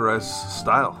Rakurai's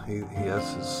style. He has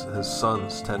his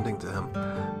sons tending to him,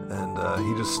 and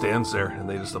he just stands there, and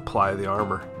they just apply the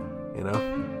armor,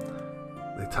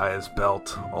 They tie his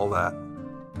belt, all that.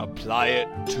 Apply it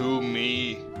to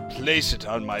me. Place it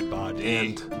on my body.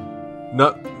 And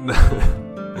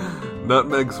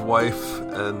Nutmeg's wife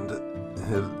and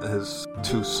his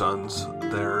two sons,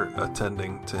 they're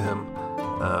attending to him.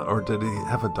 Or did he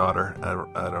have a daughter? I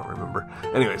don't remember.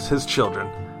 Anyways, his children.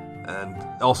 And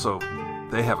also,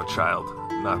 they have a child.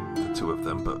 Not the two of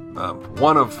them, but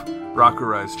one of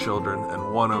Rakurai's children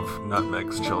and one of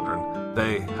Nutmeg's children.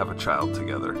 They have a child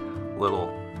together. Little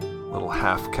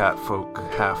half cat folk,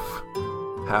 half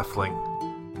halfling.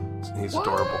 He's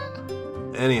adorable.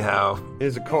 Anyhow.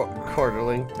 He's a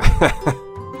quarterling.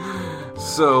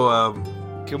 So,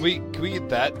 Can we get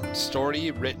that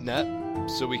story written up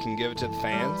so we can give it to the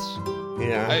fans?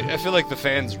 Yeah. I feel like the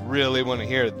fans really want to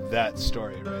hear that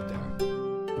story right there.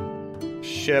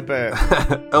 Ship it.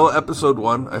 Episode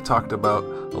 1, I talked about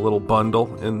a little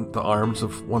bundle in the arms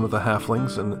of one of the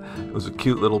halflings, and it was a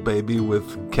cute little baby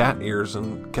with cat ears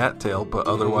and cat tail, but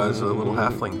otherwise a little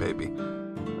halfling baby.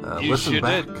 You listen sure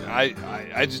back. did.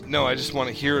 I just want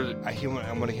to hear. I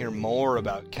want to hear more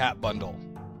about Cat Bundle.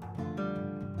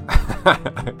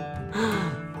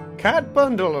 Cat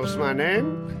Bundle is my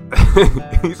name.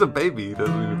 He's a baby. He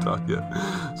doesn't even talk yet.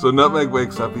 So Nutmeg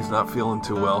wakes up. He's not feeling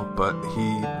too well, but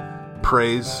he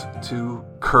prays to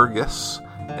Kyrgyz,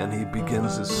 and he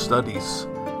begins his studies,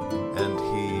 and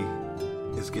he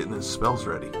is getting his spells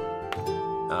ready,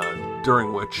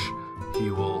 during which he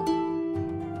will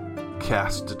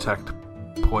cast Detect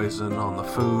Poison on the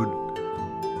food.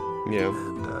 Yeah.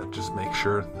 And just make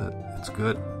sure that it's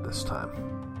good this time.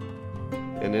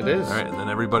 And it is. All right, and then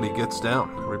everybody gets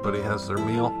down. Everybody has their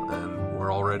meal, and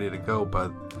we're all ready to go by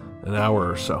an hour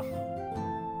or so.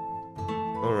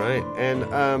 All right. And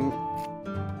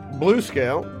Blue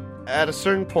Scale, at a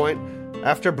certain point,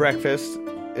 after breakfast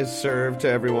is served to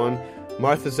everyone,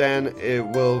 Martha Zan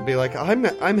will be like,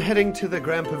 I'm heading to the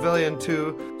Grand Pavilion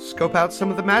to scope out some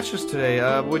of the matches today.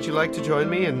 Would you like to join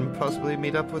me and possibly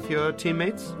meet up with your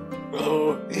teammates?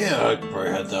 Oh, yeah, I'd probably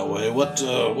head that way. What's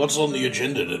on the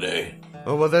agenda today?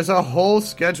 Oh, well, there's a whole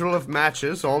schedule of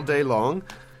matches all day long.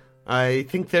 I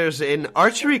think there's an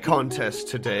archery contest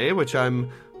today, which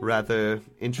I'm rather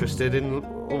interested in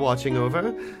watching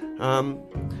over.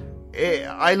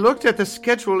 I looked at the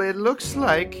schedule. It looks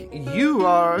like you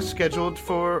are scheduled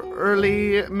for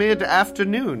early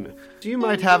mid-afternoon. So you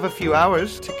might have a few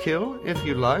hours to kill, if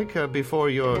you like, before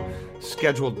your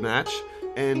scheduled match.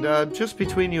 And just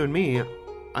between you and me,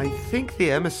 I think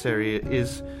the emissary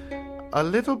is a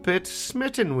little bit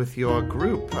smitten with your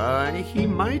group. He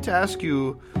might ask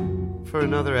you for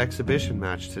another exhibition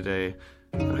match today.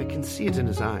 I can see it in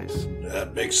his eyes.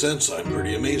 That makes sense. I'm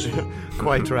pretty amazing.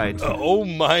 Quite right. Oh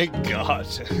my god.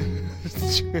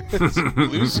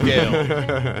 Blue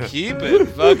Scale. Keep it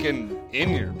fucking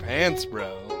in your pants,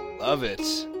 bro. Love it.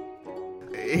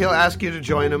 He'll ask you to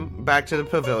join him back to the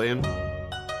pavilion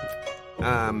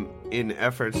in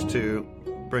efforts to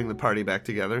bring the party back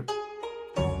together.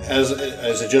 Is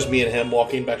it just me and him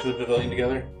walking back to the pavilion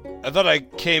together? I thought I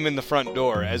came in the front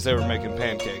door as they were making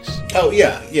pancakes. Oh,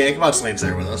 yeah. Yeah, Ichabod Slane's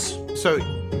there with us. So,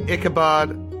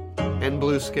 Ichabod and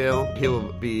Blue Scale, he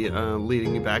will be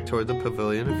leading you back toward the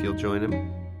pavilion if you'll join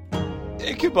him.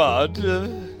 Ichabod,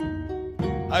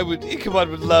 Ichabod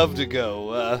would love to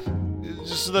go.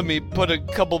 Just let me put a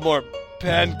couple more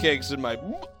pancakes in my...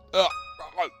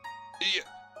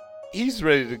 He's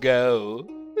ready to go.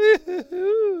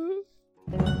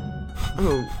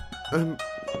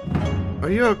 Are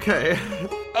you okay?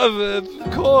 Of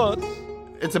course.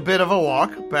 It's a bit of a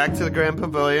walk back to the Grand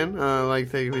Pavilion,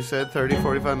 like we said, 30,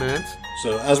 45 minutes.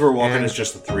 So as we're walking, it's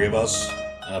just the three of us.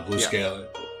 Blue Scale.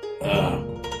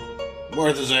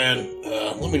 Marthazan,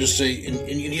 let me just say, and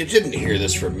you didn't hear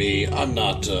this from me. I'm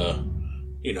not,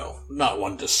 not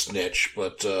one to snitch,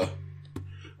 but a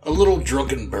little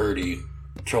drunken birdie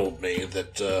told me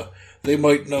that they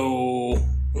might know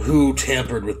who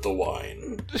tampered with the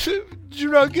wine.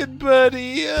 Drunken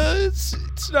birdie, it's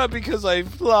not because I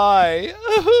fly.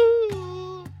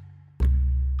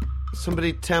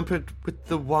 Somebody tampered with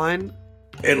the wine?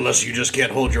 Unless you just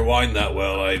can't hold your wine that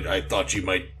well, I thought you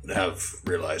might have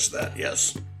realized that,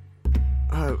 yes.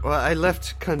 Well, I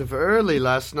left kind of early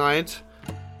last night.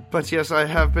 But yes, I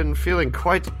have been feeling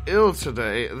quite ill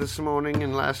today, this morning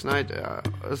and last night.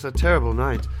 It was a terrible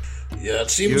night. Yeah, it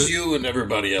seems you and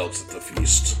everybody else at the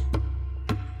feast.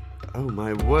 Oh,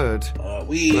 my word.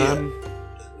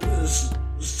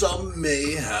 Some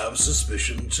may have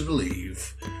suspicion to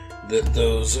believe that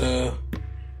those,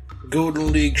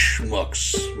 Golden League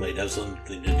schmucks might have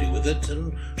something to do with it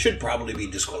and should probably be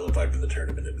disqualified from the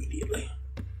tournament immediately.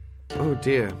 Oh,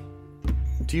 dear.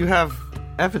 Do you have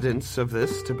evidence of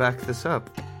this to back this up?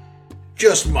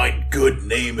 Just my good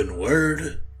name and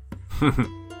word.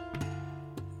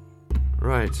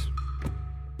 Right.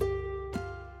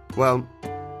 Well,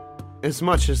 as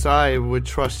much as I would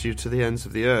trust you to the ends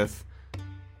of the earth,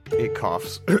 he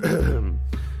coughs.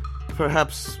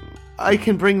 Perhaps I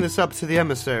can bring this up to the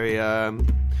emissary. I'm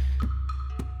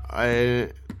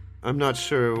not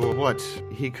sure what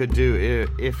he could do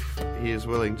if he is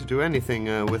willing to do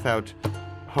anything without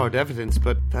hard evidence,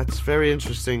 but that's very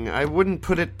interesting. I wouldn't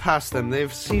put it past them.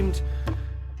 They've seemed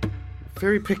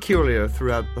very peculiar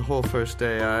throughout the whole first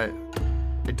day. I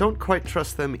don't quite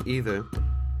trust them either.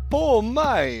 Oh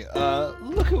my,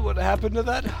 look at what happened to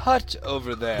that hut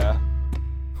over there.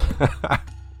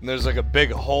 And there's like a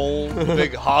big hole,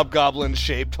 big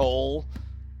hobgoblin-shaped hole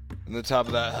in the top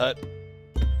of that hut.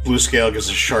 Blue Scale gives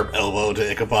a sharp elbow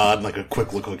to Ichabod and like a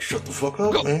quick look like, shut the fuck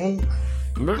up, man.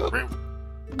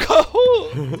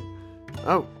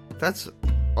 Oh, that's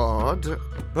odd.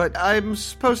 But I'm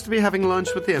supposed to be having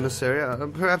lunch with the emissary.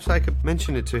 Perhaps I could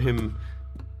mention it to him.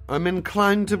 I'm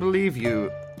inclined to believe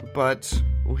you, but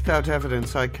without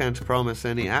evidence I can't promise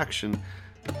any action.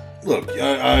 Look,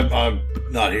 I'm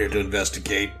not here to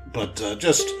investigate, but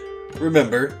just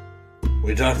remember,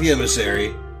 we talked to the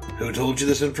emissary. Who told you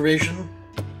this information?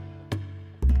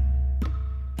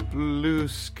 Blue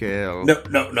Scale.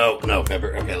 No,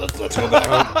 Pepper. Okay, let's go back.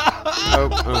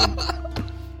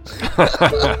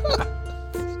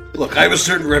 Look, I have a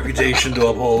certain reputation to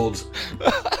uphold.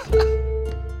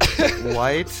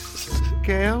 White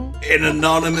Scale? An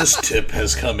anonymous tip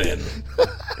has come in.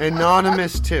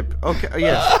 Anonymous tip. Okay,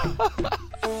 yes. Oh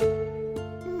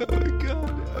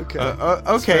god. Okay.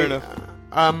 Okay. Fair enough.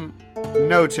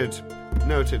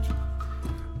 Noted.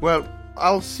 Well,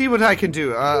 I'll see what I can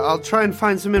do. I'll try and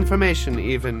find some information,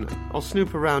 even. I'll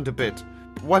snoop around a bit.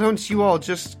 Why don't you all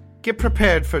just get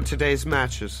prepared for today's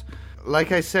matches?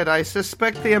 Like I said, I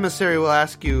suspect the emissary will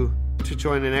ask you to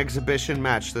join an exhibition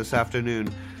match this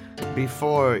afternoon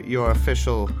before your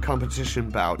official competition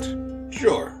bout.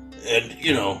 Sure. And,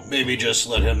 maybe just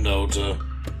let him know to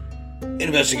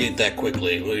investigate that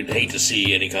quickly. We'd hate to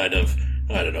see any kind of,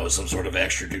 some sort of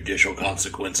extrajudicial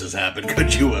consequences happen.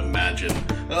 Could you imagine?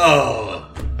 Oh,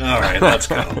 all right, let's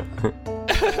go.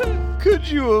 Could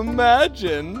you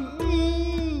imagine?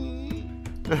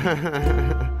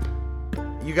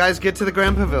 You guys get to the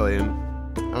Grand Pavilion.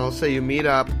 I'll say you meet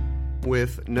up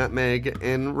with Nutmeg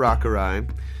and Rockerai,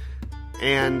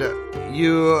 and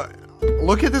you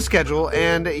look at the schedule,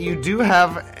 and you do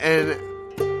have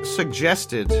a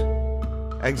suggested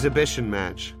exhibition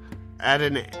match at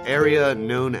an area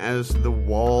known as the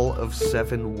Wall of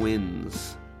Seven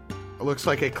Winds. It looks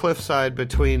like a cliffside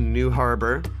between New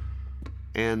Harbor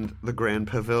and the Grand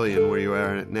Pavilion where you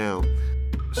are at now.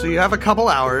 So you have a couple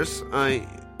hours.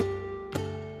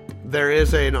 There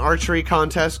is an archery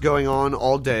contest going on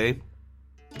all day.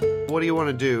 What do you want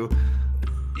to do?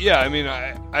 Yeah, I mean,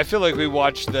 I feel like we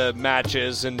watch the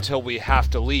matches until we have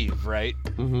to leave, right?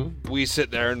 Mm-hmm. We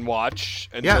sit there and watch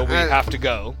until we have to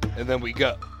go, and then we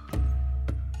go.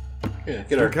 Yeah,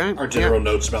 get our general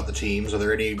notes about the teams. Are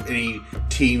there any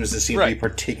teams that seem to be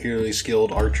particularly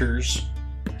skilled archers?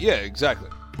 Yeah, exactly.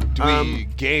 Do we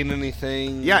gain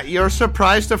anything? Yeah, you're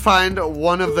surprised to find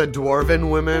one of the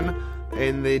Dwarven women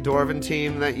in the Dwarven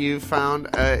team that you found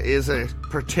is a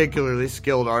particularly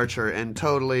skilled archer and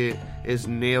totally is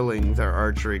nailing their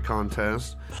archery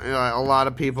contest. A lot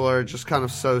of people are just kind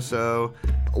of so-so.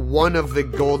 One of the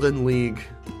Golden League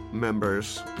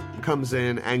members comes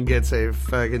in and gets a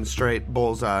fucking straight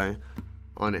bullseye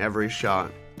on every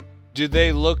shot. Do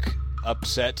they look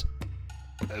upset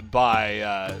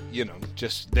by,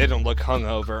 just, they don't look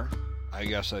hungover, I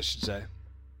guess I should say?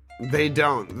 They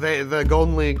don't. The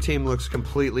Golden League team looks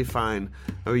completely fine.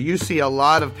 You see a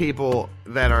lot of people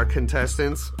that are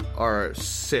contestants are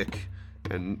sick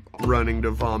and running to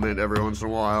vomit every once in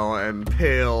a while and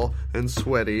pale and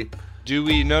sweaty. Do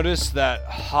we notice that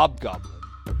Hobgoblin?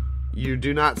 You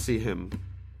do not see him.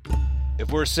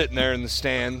 If we're sitting there in the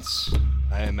stands,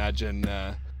 I imagine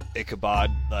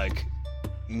Ichabod,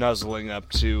 nuzzling up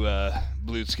to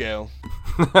Blue Scale.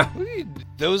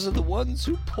 Those are the ones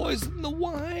who poisoned the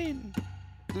wine.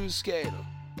 Blue Scale.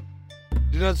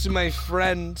 Do not see my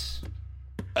friend.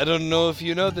 I don't know if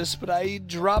you know this, but I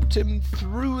dropped him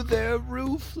through their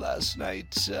roof last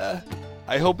night.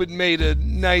 I hope it made a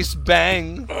nice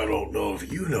bang. I don't know if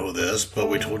you know this, but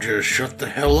we told you to shut the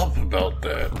hell up about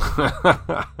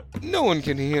that. No one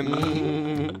can hear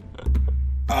me.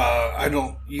 I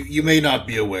don't... You may not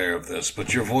be aware of this,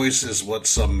 but your voice is what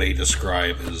some may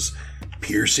describe as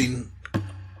piercing.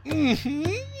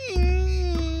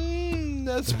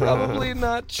 That's probably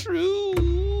not true.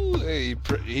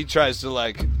 He tries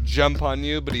to, jump on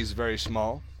you, but he's very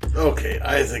small. Okay,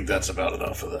 I think that's about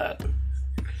enough of that.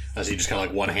 As he just kind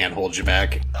of one hand holds you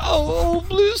back. Oh,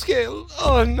 Blue Scale.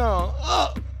 Oh, no.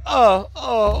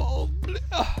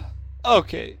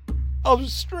 Okay. I'll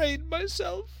restrain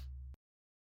myself.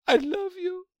 I love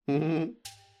you.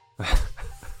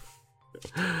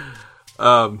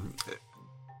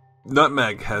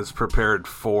 Nutmeg has prepared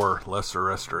 4 lesser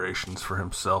restorations for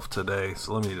himself today,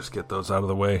 so let me just get those out of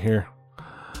the way here.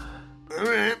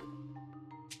 Alright.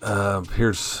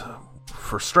 Here's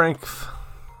for strength.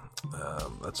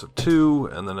 That's a 2,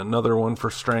 and then another one for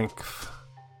strength.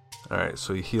 Alright,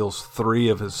 so he heals 3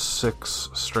 of his 6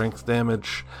 strength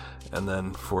damage, and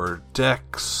then for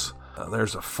dex,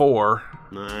 there's a 4.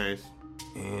 Nice.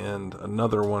 And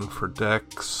another one for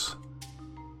dex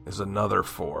is another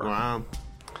 4. Wow.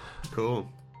 Cool.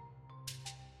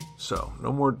 So,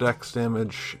 no more dex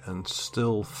damage, and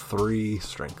still 3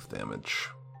 strength damage.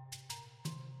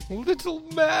 Little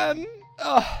man.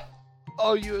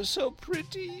 Oh, you're so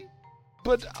pretty.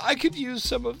 But I could use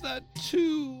some of that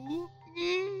too.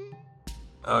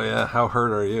 Oh yeah, how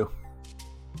hurt are you?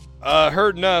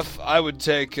 Hurt enough, I would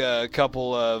take a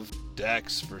couple of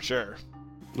dex for sure.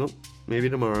 Nope. Maybe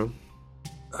tomorrow.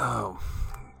 Oh,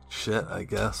 shit, I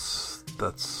guess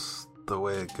that's the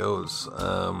way it goes.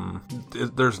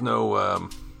 There's no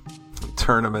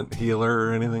tournament healer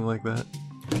or anything like that?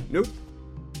 Nope.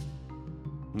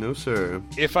 No, sir.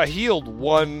 If I healed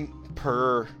 1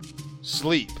 per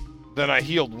sleep, then I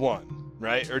healed 1,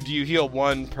 right? Or do you heal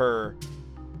 1 per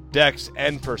dex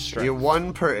and per strength? You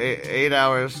 1 per 8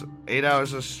 hours. 8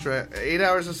 hours of 8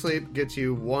 hours of sleep gets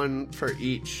you 1 for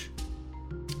each.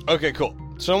 Okay, cool.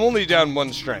 So I'm only down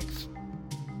 1 strength.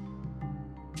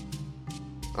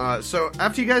 So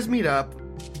after you guys meet up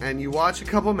and you watch a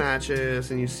couple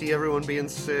matches and you see everyone being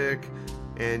sick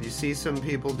and you see some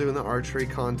people doing the archery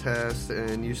contest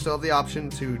and you still have the option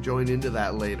to join into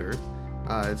that later.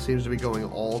 It seems to be going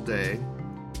all day.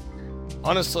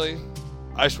 Honestly,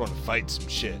 I just want to fight some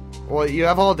shit. Well, you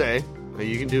have all day.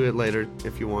 You can do it later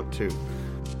if you want to.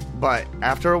 But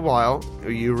after a while,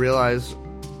 you realize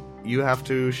you have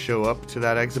to show up to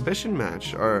that exhibition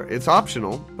match. Or it's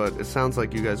optional, but it sounds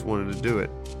like you guys wanted to do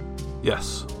it.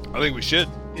 Yes. I think we should.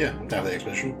 Yeah, have the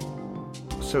expedition.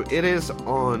 So it is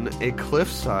on a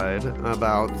cliffside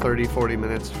about 30-40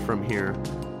 minutes from here,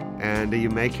 and you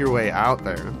make your way out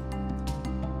there.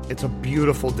 It's a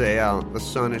beautiful day out. The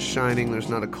sun is shining. There's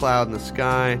not a cloud in the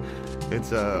sky.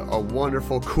 It's a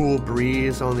wonderful cool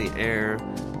breeze on the air,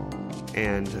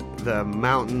 and the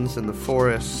mountains and the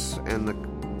forests and the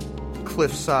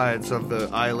cliff sides of the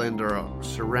island are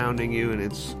surrounding you, and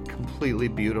it's completely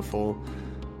beautiful.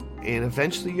 And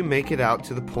eventually you make it out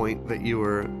to the point that you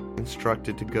were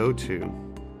instructed to go to.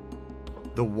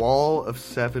 The Wall of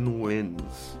Seven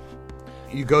Winds.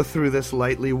 You go through this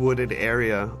lightly wooded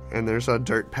area, and there's a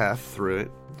dirt path through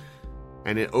it,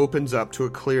 and it opens up to a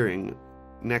clearing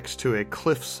next to a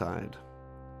cliffside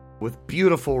with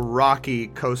beautiful rocky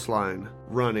coastline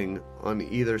running on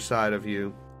either side of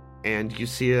you. And you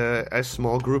see a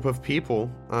small group of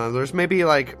people. There's maybe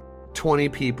like 20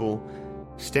 people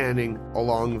standing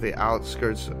along the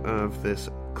outskirts of this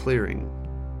clearing,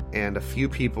 and a few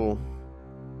people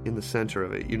in the center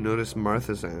of it. You notice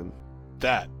Marthazan.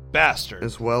 That bastard.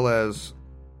 As well as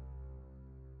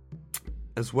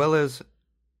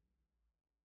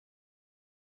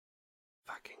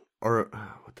fucking, or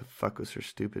what the fuck was her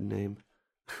stupid name?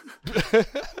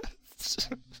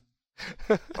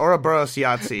 Ouroboros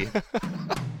Yahtzee.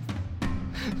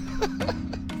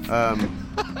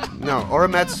 No,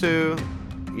 Orometsu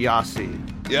Yasi.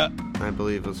 Yeah. I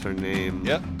believe was her name.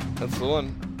 Yep, that's the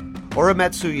one.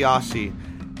 Orometsu Yasi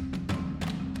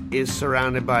is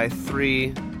surrounded by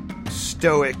 3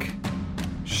 stoic,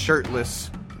 shirtless,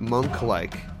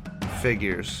 monk-like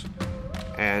figures.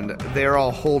 And they're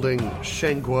all holding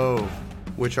Shengguo,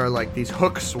 which are like these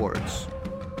hook swords.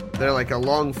 They're like a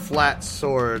long, flat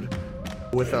sword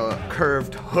with a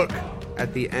curved hook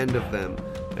at the end of them,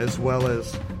 as well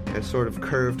as a sort of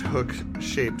curved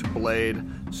hook-shaped blade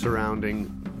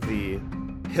surrounding the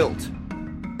hilt.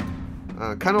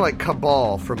 Kind of like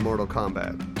Cabal from Mortal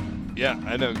Kombat. Yeah,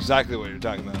 I know exactly what you're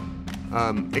talking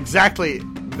about. Exactly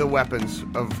the weapons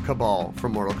of Cabal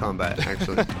from Mortal Kombat,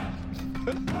 actually.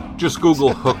 Just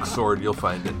Google hook sword, you'll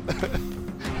find it.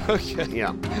 Okay.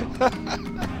 Yeah.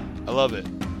 I love it.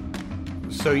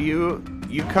 So you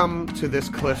come to this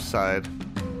cliffside,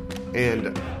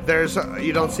 and there's,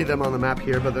 you don't see them on the map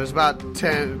here, but there's about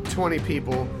 20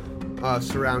 people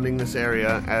surrounding this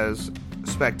area as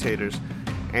spectators.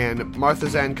 And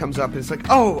Marthazan comes up and is like,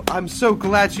 "Oh, I'm so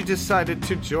glad you decided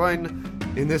to join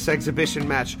in this exhibition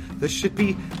match. This should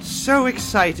be so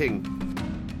exciting.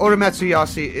 Orometsu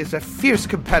Yasi is a fierce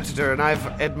competitor, and I've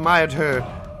admired her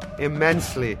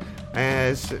immensely,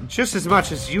 just as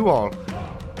much as you all.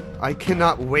 I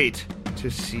cannot wait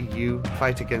to see you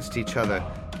fight against each other.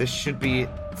 This should be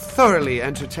thoroughly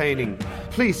entertaining.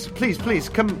 Please,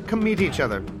 come meet each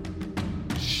other."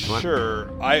 Sure,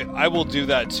 I will do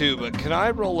that too, but can I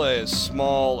roll a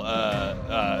small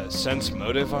sense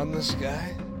motive on this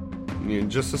guy? Yeah,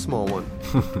 just a small one.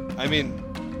 I mean,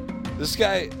 this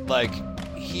guy, like,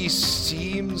 he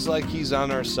seems like he's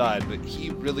on our side, but he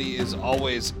really is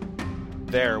always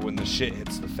there when the shit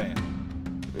hits the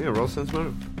fan. Yeah, roll sense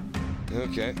motive.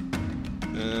 Okay.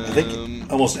 I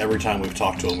think almost every time we've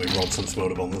talked to him, we've rolled sense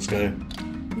motive on this guy.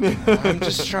 I'm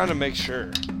just trying to make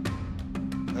sure.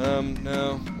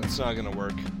 No, that's not gonna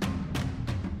work.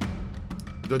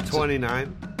 The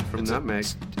 29 from Nutmeg.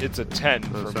 It's a 10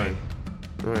 for sorry. me.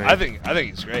 All right. I think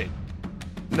he's great.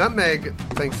 Nutmeg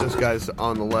thinks this guy's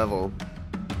on the level.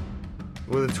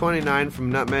 With a 29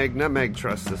 from Nutmeg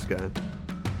trusts this guy.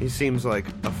 He seems like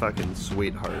a fucking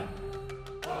sweetheart.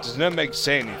 Does Nutmeg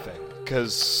say anything?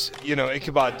 Because,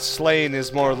 Ichabod Slain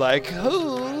is more like,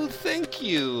 "Oh, thank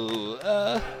you.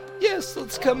 Yes,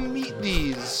 let's come meet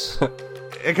these."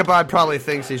 Ichabod probably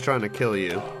thinks he's trying to kill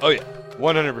you. Oh, yeah.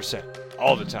 100%.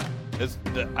 All the time.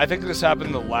 I think this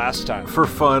happened the last time. For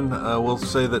fun, we'll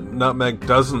say that Nutmeg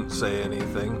doesn't say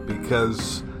anything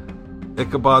because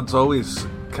Ichabod's always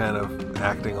kind of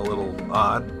acting a little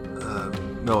odd.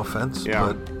 No offense,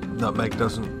 Yeah. but Nutmeg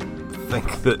doesn't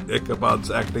think that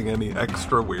Ichabod's acting any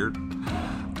extra weird.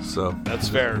 So That's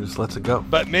fair. He just lets it go.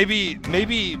 But maybe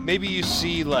you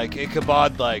see, like,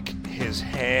 Ichabod, like, his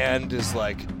hand is,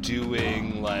 like,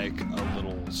 doing, like, a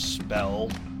little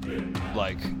spell,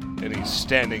 like, and he's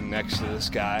standing next to this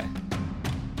guy.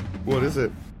 What is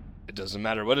it? It doesn't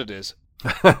matter what it is.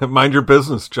 Mind your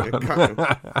business, John.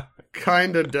 It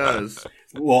kinda does.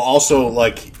 Well, also,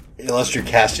 like, unless you're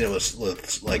casting it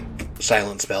with like,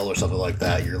 silent spell or something like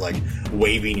that, you're, like,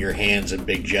 waving your hands in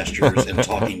big gestures and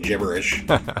talking gibberish.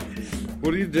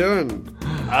 What are you doing?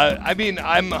 I mean,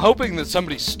 I'm hoping that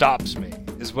somebody stops me.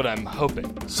 is what I'm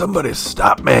hoping. Somebody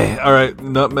stop me. All right,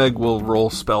 Nutmeg will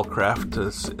roll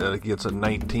spellcraft. Gets a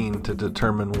 19 to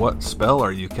determine what spell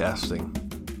are you casting.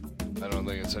 I don't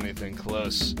think it's anything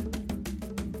close.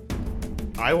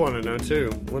 I want to know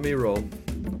too. Let me roll.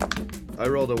 I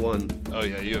rolled a 1. Oh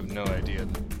yeah, you have no idea.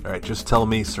 All right, just tell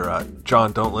me, Surat.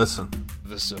 John, don't listen.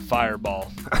 This is a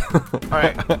fireball. All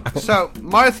right. So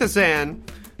Martha Zan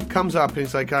comes up and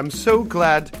he's like, I'm so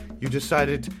glad you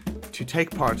decided to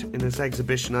take part in this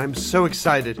exhibition. I'm so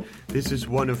excited. This is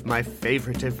one of my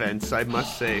favorite events, I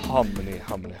must say.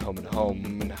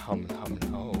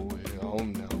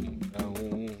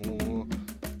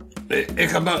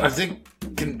 Ichabod, I think,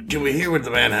 can we hear what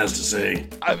the man has to say?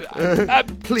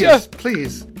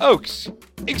 Please. Oaks,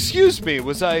 excuse me,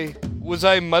 was I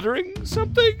muttering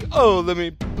something? Oh, let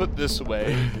me put this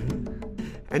away.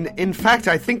 And in fact,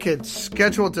 I think it's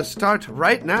scheduled to start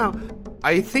right now.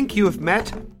 I think you have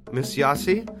met Miss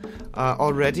Yasi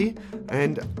already,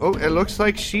 and it looks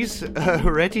like she's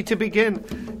ready to begin.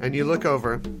 And you look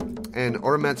over, and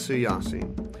Orometsu Yasi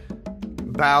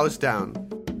bows down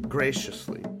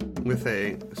graciously with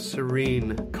a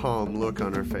serene, calm look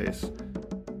on her face.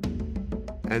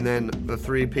 And then the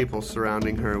 3 people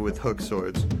surrounding her with hook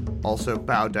swords also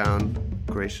bow down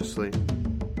graciously,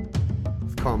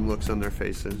 with calm looks on their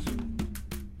faces.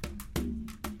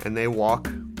 And they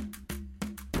walk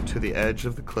to the edge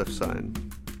of the cliffside.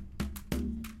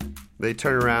 They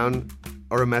turn around.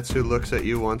 Orometsu looks at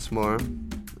you once more,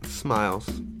 smiles,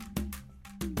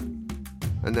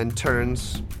 and then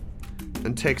turns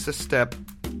and takes a step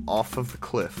off of the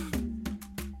cliff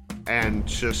and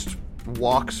just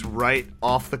walks right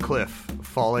off the cliff,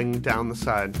 falling down the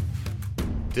side,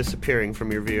 disappearing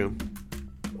from your view.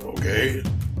 Okay.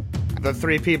 The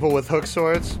 3 people with hook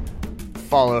swords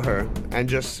follow her and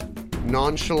just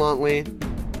nonchalantly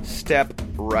step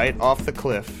right off the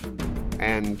cliff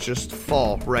and just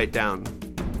fall right down.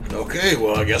 Okay,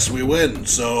 well, I guess we win.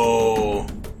 So,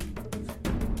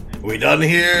 we done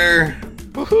here?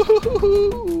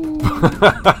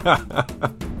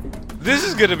 This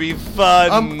is gonna be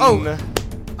fun.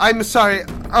 I'm sorry.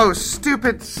 Oh,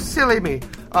 stupid, silly me.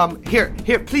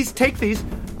 Here, please take these.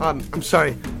 I'm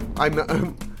sorry.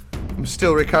 I'm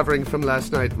still recovering from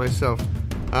last night myself.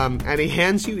 And he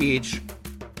hands you each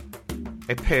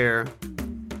a pair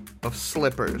of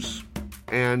slippers.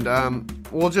 And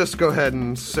we'll just go ahead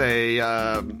and say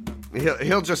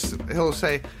he'll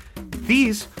say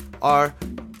these are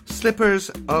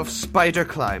slippers of spider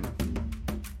climb.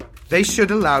 They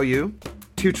should allow you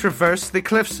to traverse the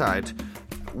cliffside,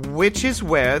 which is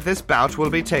where this bout will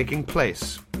be taking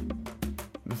place.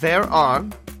 There are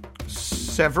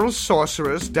several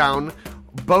sorcerers down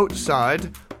boat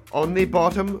side on the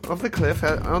bottom of the cliff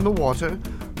on the water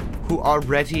who are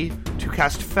ready to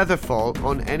cast Featherfall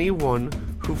on anyone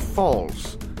who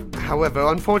falls. However,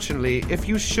 unfortunately, if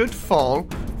you should fall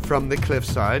from the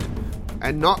cliffside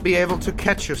and not be able to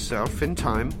catch yourself in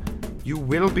time, you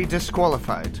will be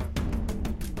disqualified.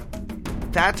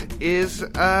 That is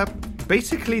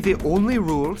basically the only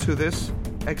rule to this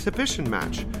exhibition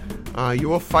match. You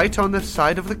will fight on the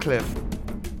side of the cliff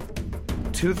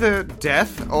to the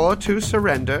death or to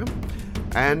surrender,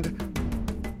 and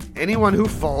anyone who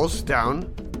falls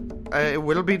down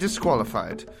will be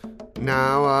disqualified.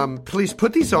 Now, please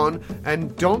put these on,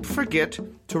 and don't forget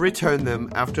to return them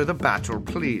after the battle,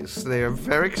 please. They are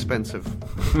very expensive.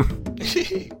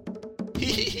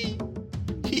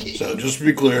 So, just to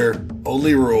be clear,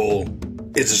 only rule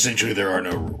is essentially there are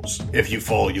no rules. If you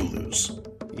fall, you lose.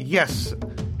 Yes.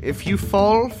 If you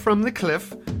fall from the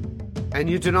cliff and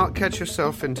you do not catch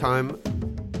yourself in time,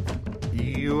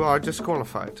 you are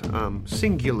disqualified.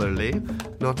 Singularly,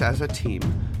 not as a team.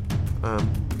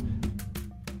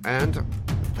 And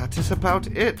that is about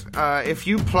it. If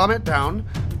you plummet down,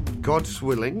 God's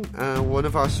willing, one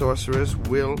of our sorcerers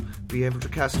will be able to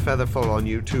cast Featherfall on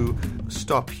you to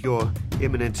stop your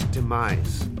imminent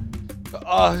demise.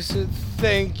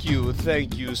 Thank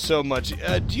you so much.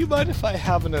 Do you mind if I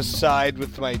have an aside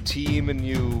with my team and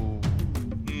you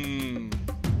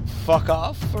fuck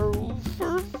off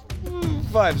for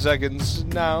 5 seconds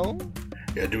now?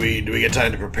 Yeah, do we get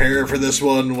time to prepare for this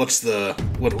one? What's the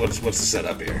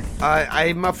setup here?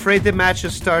 I'm afraid the match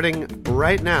is starting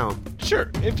right now.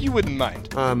 Sure, if you wouldn't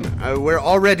mind. We're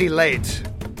already late.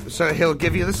 So he'll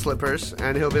give you the slippers,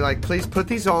 and he'll be like, please put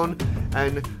these on,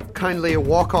 and kindly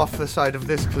walk off the side of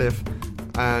this cliff,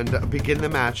 and begin the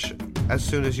match as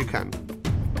soon as you can.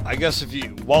 I guess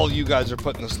while you guys are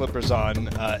putting the slippers on,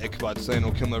 Ichabod Slane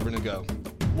will come over and go,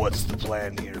 what's the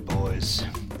plan here, boys?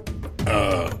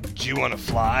 Do you want to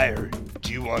fly, or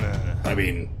do you want to... I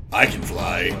mean, I can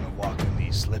fly. Do you want to walk in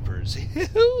scary slippers.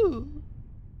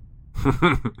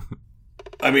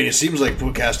 I mean, it seems like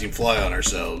casting fly on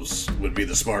ourselves would be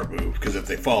the smart move, because if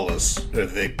they fall us,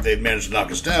 if they manage to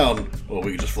knock us down, well,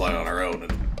 we can just fly on our own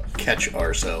and catch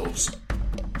ourselves.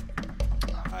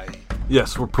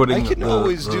 Yes, we're putting I can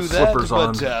always the do that, slippers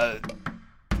but on.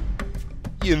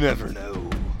 You never know.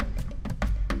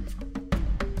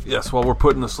 Yes, while we're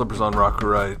putting the slippers on,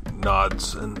 Rakurai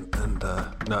nods and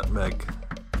Nutmeg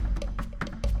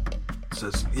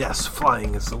says, "Yes,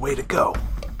 flying is the way to go."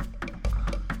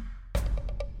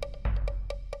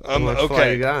 How much fly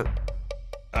Okay. you got?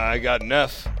 I got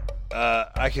enough.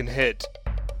 I can hit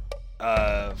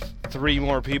 3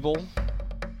 more people.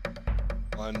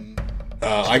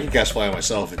 I can cast fly on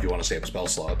myself if you want to save a spell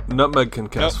slot. Nutmeg can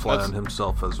cast Nope, fly that's- on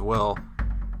himself as well.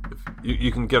 If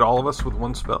you can get all of us with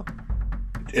one spell.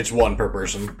 It's 1 per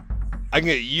person. I can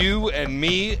get you and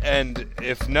me, and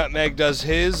if Nutmeg does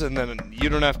his, and then you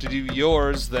don't have to do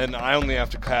yours, then I only have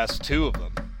to cast 2 of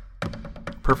them.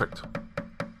 Perfect.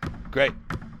 Great.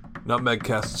 Nutmeg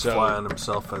casts So- fly on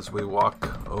himself as we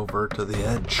walk over to the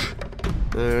edge.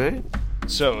 Alright.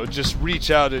 So just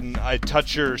reach out and I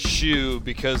touch your shoe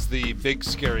because the big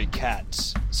scary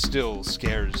cat still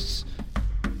scares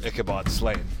Ichabod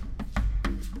Slane.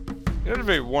 You're not a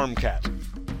very warm cat.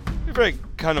 You're a very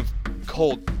kind of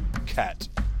cold cat.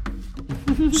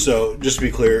 So, just to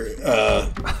be clear,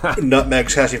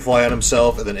 Nutmeg's casting fly on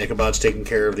himself, and then Ichabod's taking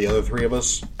care of the other 3 of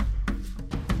us?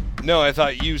 No, I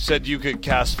thought you said you could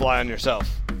cast fly on yourself.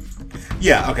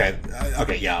 Yeah, okay.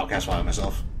 Yeah, I'll cast fly on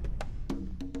myself.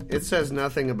 It says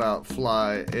nothing about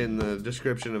fly in the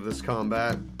description of this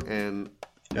combat, and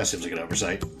That seems like an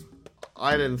oversight.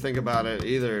 I didn't think about it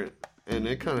either, and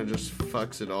it kind of just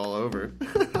fucks it all over.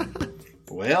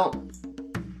 Well,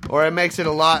 Or it makes it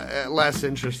a lot less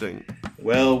interesting.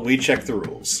 we checked the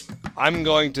rules. I'm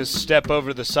going to step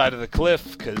over the side of the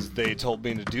cliff because they told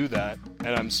me to do that,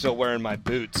 and I'm still wearing my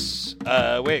boots.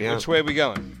 Wait, Yeah. which way are we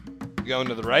going? We going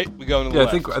to the right? We going to the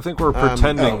Yeah, left? I think we're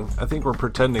pretending. oh. I think we're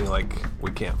pretending like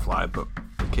we can't fly, but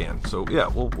we can. So yeah,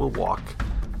 we'll walk.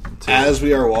 As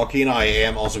we are walking, I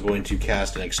am also going to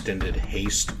cast an extended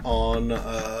haste on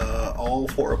all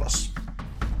 4 of us.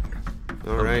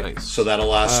 Alright. Nice. So that'll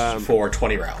last for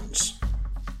 20 rounds.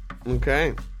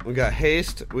 Okay. We got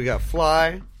haste, we got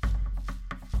fly,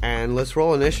 and let's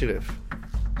roll initiative.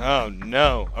 Oh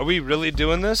no. Are we really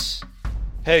doing this?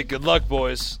 Hey, good luck,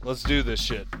 boys. Let's do this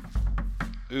shit.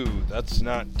 Ooh, that's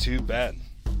not too bad.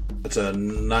 That's a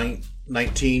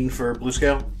 19 for Blue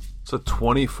Scale. It's a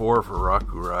 24 for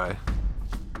Rakurai.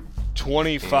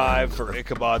 25 for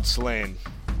Ichabod Slane.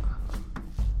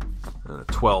 And a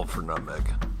 12 for Nutmeg.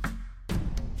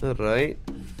 Alright.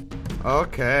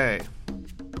 Okay.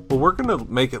 Well, we're gonna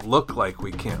make it look like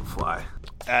we can't fly.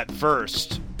 At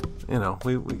first. You know,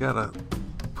 we gotta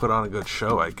put on a good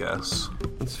show, I guess.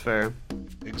 That's fair.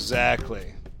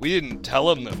 Exactly. We didn't tell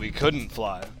him that we couldn't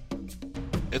fly.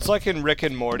 It's like in Rick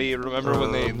and Morty. Remember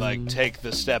when they take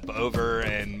the step over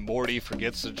and Morty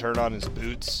forgets to turn on his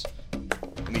boots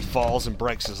and he falls and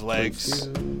breaks his legs?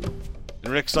 And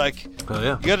Rick's like, Oh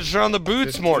yeah. "You got to turn on the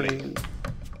boots, Morty. You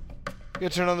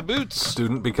got to turn on the boots."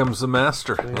 Student becomes the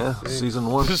master. Yeah, season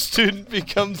 1. The student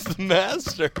becomes the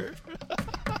master.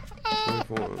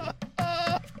 24.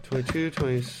 22,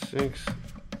 26.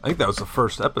 I think that was the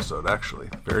first episode, actually.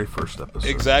 Very first episode.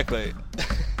 Exactly.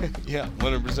 Yeah,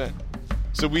 100%.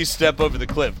 So we step over the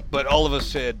cliff, but all of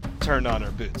us had turned on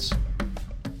our boots.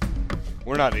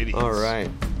 We're not idiots. Alright.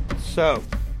 So,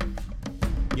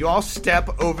 you all step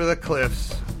over the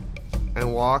cliffs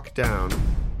and walk down.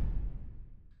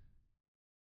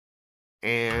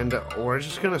 And we're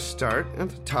just going to start at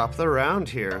the top of the round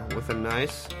here with a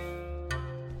nice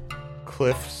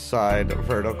cliffside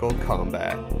vertical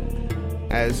combat.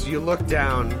 As you look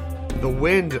down, the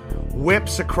wind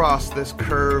whips across this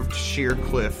curved sheer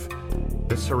cliff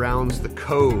that surrounds the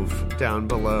cove down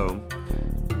below,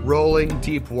 rolling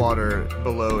deep water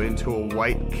below into a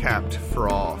white-capped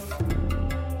froth.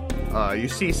 You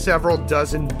see several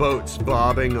dozen boats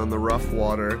bobbing on the rough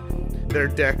water, their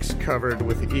decks covered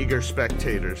with eager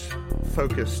spectators,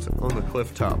 focused on the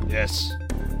cliff top. Yes.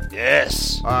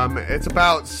 Yes. It's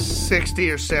about 60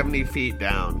 or 70 feet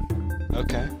down.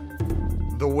 Okay.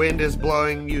 The wind is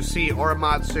blowing. You see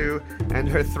Oramatsu and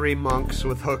her 3 monks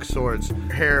with hook swords,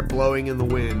 hair blowing in the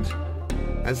wind,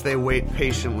 as they wait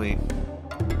patiently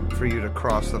for you to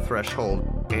cross the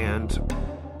threshold. And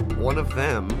one of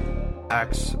them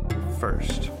acts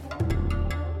first.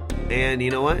 And you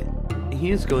know what?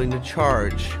 He is going to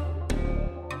charge.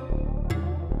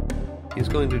 He's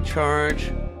going to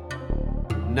charge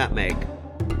Nutmeg.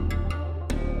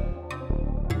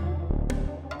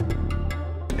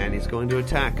 he's going to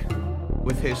attack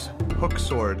with his hook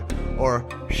sword, or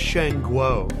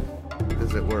shangguo,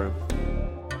 as it were.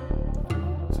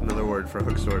 It's another word for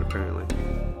hook sword, apparently.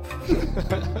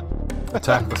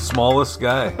 Attack the smallest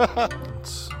guy.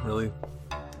 It's really,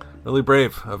 really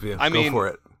brave of you. Go for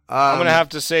it. I'm going to have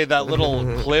to say that little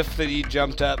cliff that he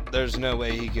jumped up, there's no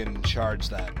way he can charge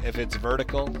that. If it's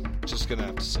vertical, just going to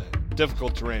have to say.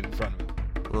 Difficult terrain in front of him.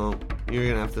 Well, you're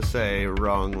going to have to say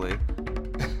wrongly.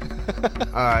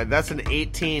 That's an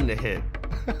 18 to hit.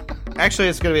 Actually,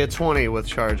 it's going to be a 20 with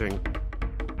charging.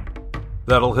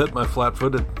 That'll hit my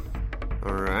flat-footed.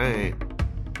 All right.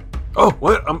 Oh,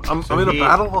 what? I'm in a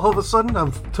battle all of a sudden?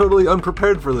 I'm totally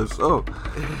unprepared for this. Oh.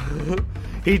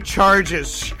 He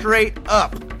charges straight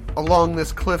up along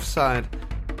this cliffside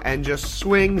and just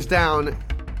swings down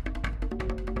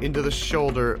into the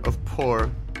shoulder of poor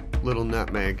little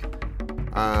Nutmeg.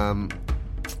 And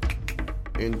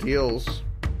deals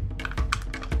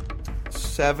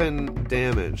 7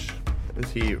 damage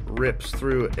as he rips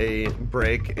through a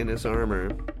break in his armor.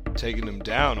 Taking him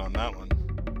down on that one.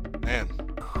 Man.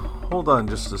 Hold on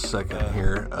just a second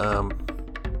here.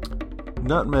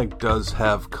 Nutmeg does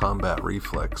have combat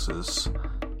reflexes.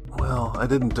 Well, I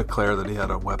didn't declare that he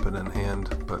had a weapon in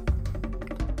hand, but...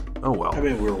 Oh well. I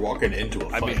mean, we were walking into a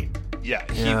fight.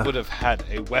 He would have had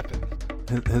a weapon.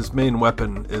 His main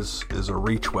weapon is a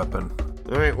reach weapon.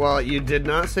 Alright, well, you did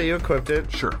not say you equipped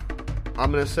it. Sure.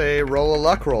 I'm going to say roll a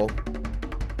luck roll.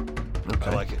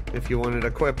 Okay. I like it. If you want it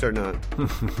equipped or not.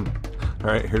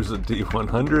 Alright, here's a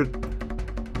D100.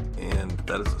 And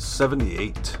that is a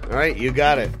 78. Alright, you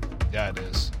got it. Yeah, it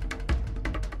is.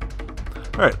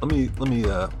 Alright, let me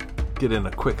get in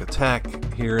a quick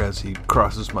attack here as he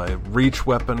crosses my reach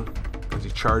weapon. As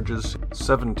he charges.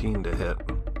 17 to hit.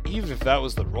 Even if that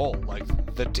was the roll, like,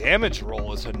 the damage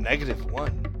roll is a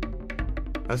 -1.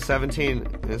 A 17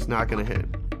 is not going to hit.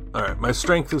 Alright, my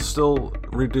strength is still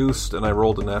reduced, and I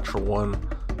rolled a natural 1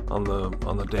 on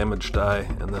the damage die,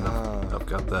 and then I've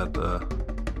got that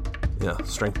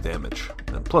strength damage.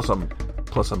 And plus I'm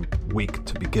weak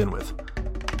to begin with.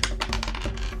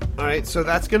 Alright, so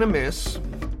that's going to miss.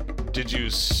 Did you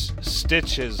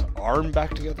stitch his arm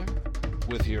back together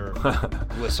with your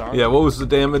bliss arm? Yeah, what was the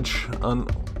damage on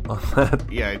that?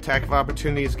 Yeah, attack of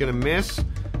opportunity is going to miss.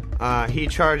 He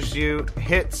charged you,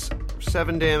 hits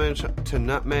 7 damage to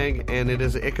Nutmeg, and it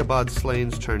is Ichabod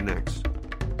Slane's turn next.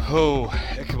 Oh,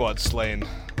 Ichabod Slane.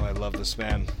 Oh, I love this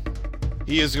man.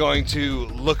 He is going to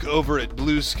look over at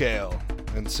Bluescale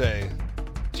and say,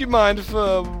 "Do you mind if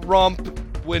I romp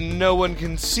when no one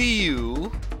can see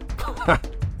you?"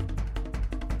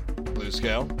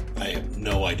 Bluescale? I have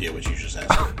no idea what you just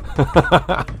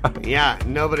asked. Yeah,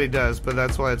 nobody does, but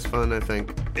that's why it's fun, I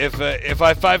think. If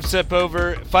I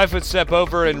 5-foot step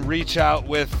over and reach out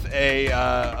with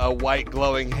a white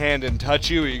glowing hand and touch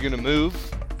you, are you gonna move?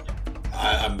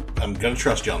 I'm gonna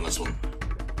trust you on this one.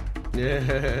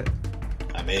 Yeah.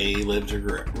 I may live to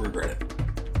regret it.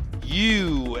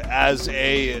 You, as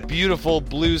a beautiful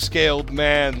blue-scaled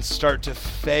man, start to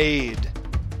fade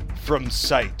from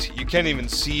sight. You can't even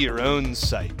see your own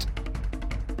sight.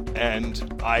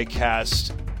 And I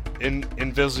cast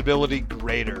Invisibility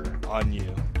Greater on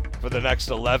you for the next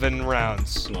 11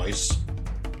 rounds. Nice.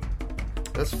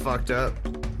 That's fucked up.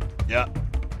 Yeah.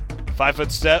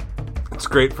 5-foot step. It's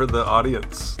great for the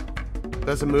audience.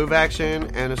 That's a move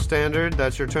action and a standard.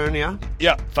 That's your turn, yeah?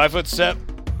 Yeah, 5-foot step.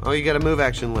 Oh, you got a move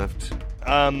action left.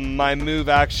 My move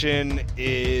action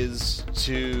is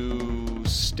to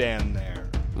stand there.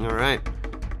 Alright.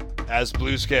 As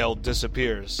Bluescale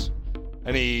disappears.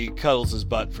 And he cuddles his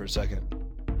butt for a second.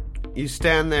 You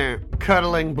stand there,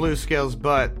 cuddling Bluescale's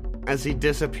butt as he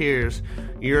disappears,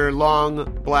 your long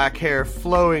black hair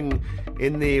flowing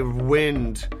in the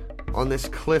wind on this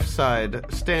cliffside,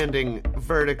 standing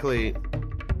vertically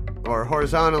or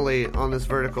horizontally on this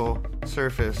vertical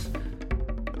surface.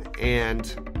 And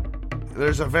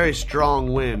there's a very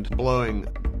strong wind blowing.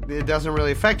 It doesn't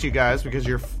really affect you guys because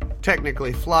you're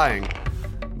technically flying.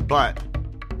 But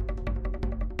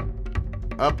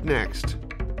up next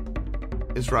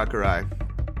is Rakurai.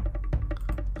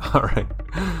 Alright.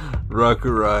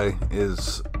 Rakurai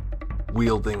is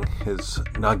wielding his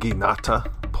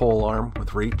Naginata polearm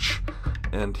with reach,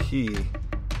 and he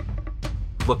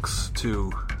looks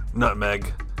to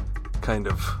Nutmeg, kind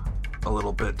of a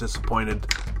little bit disappointed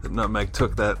that Nutmeg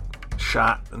took that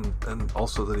shot, and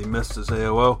also that he missed his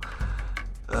AOO.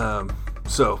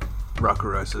 So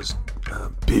Rakurai says,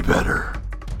 "Be better,"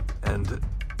 and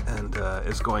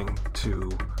is going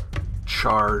to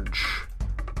charge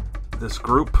this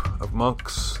group of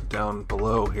monks down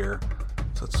below here.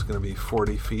 So it's going to be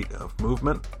 40 feet of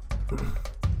movement.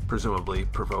 presumably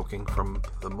provoking from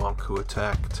the monk who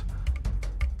attacked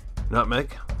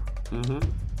Nutmeg.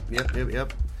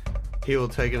 Yep. He will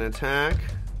take an attack.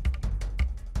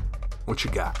 What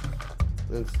you got?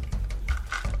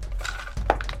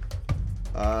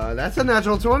 That's a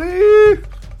natural 20!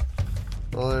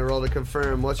 Only roll to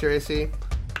confirm. What's your AC?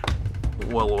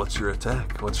 Well, what's your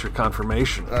attack? What's your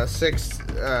confirmation?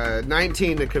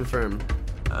 19 to confirm.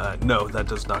 No, that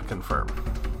does not confirm.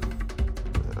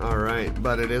 Alright,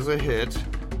 but it is a hit.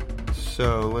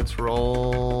 So let's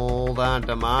roll that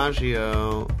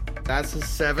DiMaggio. That's a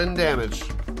 7 damage.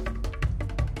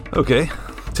 Okay,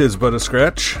 'tis but a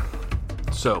scratch.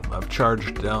 So, I've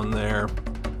charged down there.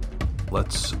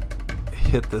 Let's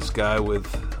hit this guy with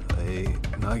a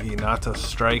Naginata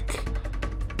strike.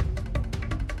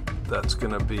 That's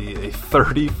going to be a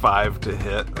 35 to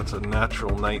hit. That's a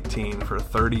natural 19 for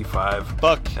 35.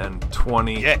 Buck. And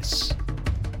 20. Yes.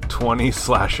 20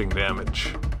 slashing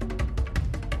damage.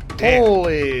 Damn.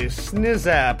 Holy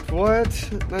snizzap. What?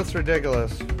 That's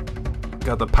ridiculous.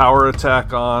 Got the power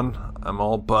attack on. I'm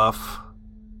all buff.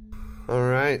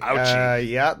 Alright. Ouchie.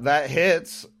 Yep, that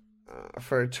hits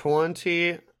for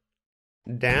 20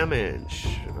 damage.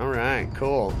 Alright,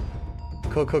 cool.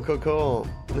 Cool.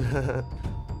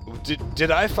 Did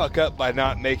I fuck up by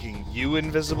not making you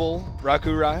invisible,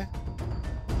 Rakurai?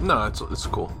 No, it's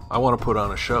cool. I want to put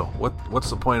on a show.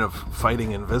 What's the point of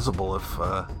fighting invisible if...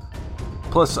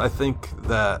 Plus, I think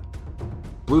that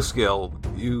blue scale,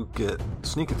 you get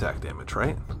sneak attack damage,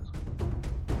 right?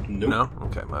 Nope. No?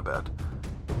 Okay, my bad.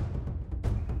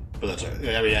 But that's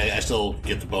right. I mean, I still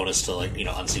get the bonus to, like,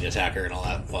 unseen attacker and all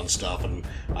that fun stuff, and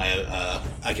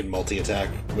I can multi-attack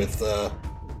with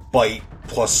bite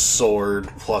plus sword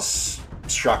plus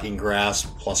shocking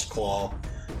grasp plus claw.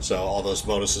 So all those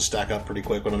bonuses stack up pretty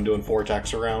quick when I'm doing 4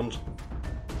 attacks around.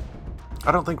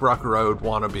 I don't think Rakurai would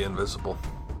want to be invisible.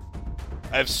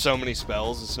 I have so many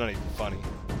spells, it's not even funny.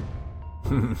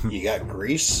 You got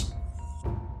grease?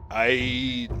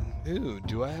 Ooh,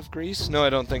 do I have grease? No, I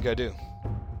don't think I do.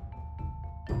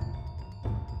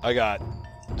 I got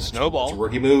snowball. It's a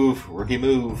rookie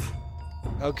move.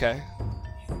 Okay.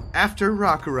 After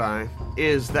Rakurai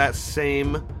is that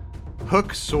same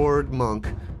hook sword monk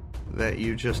that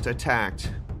you just attacked.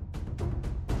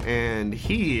 And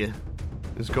he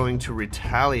is going to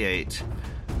retaliate.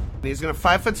 He's going to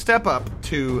 5-foot step up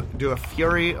to do a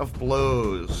Fury of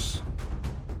Blows.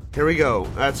 Here we go.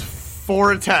 That's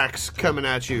 4 attacks coming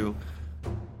at you.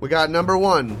 We got number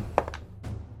 1.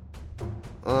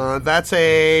 That's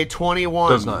a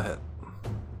 21. Does not hit.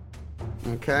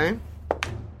 Okay.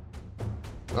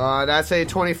 That's a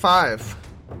 25.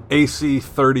 AC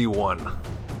 31.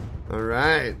 All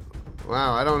right.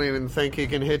 Wow, I don't even think he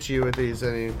can hit you with these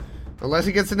unless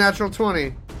he gets a natural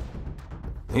 20.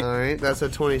 All right, that's a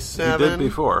 27. He did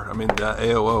before. I mean, that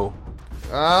AOO.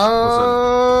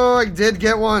 Oh, I did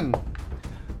get one.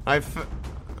 I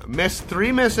missed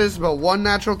 3 misses, but 1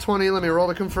 natural 20. Let me roll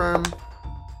to confirm.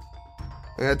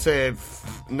 That's a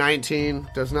 19.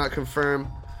 Does not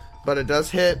confirm, but it does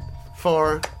hit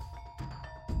for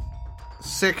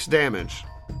 6 damage.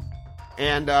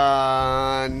 And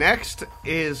next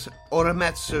is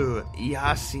Orometsu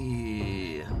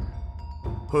Yasi,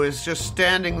 who is just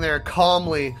standing there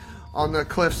calmly on the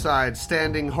cliffside,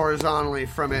 standing horizontally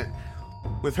from it,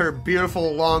 with her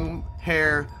beautiful long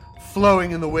hair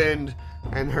flowing in the wind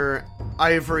and her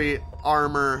ivory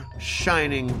armor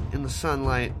shining in the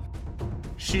sunlight.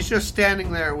 She's just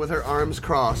standing there with her arms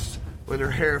crossed, with her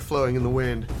hair flowing in the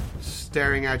wind,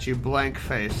 staring at you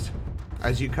blank-faced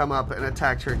as you come up and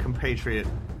attack her compatriot.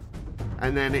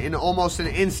 And then in almost an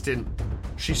instant,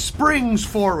 she springs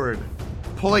forward,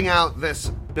 pulling out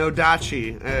this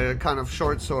Nodachi, a kind of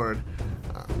short sword,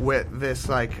 with this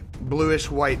like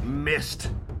bluish-white mist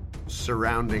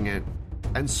surrounding it,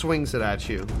 and swings it at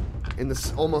you in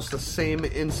this almost the same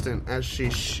instant as she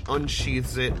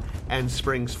unsheaths it and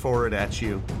springs forward at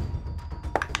you.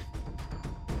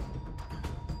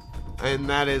 And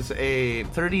that is a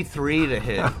 33 to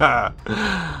hit. That'll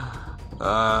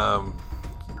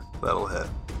hit.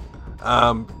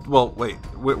 Well, wait.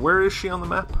 Where is she on the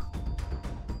map?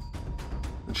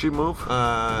 Did she move?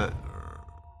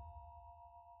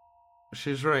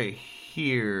 She's right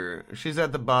here. She's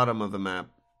at the bottom of the map.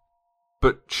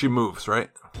 But she moves,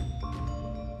 right?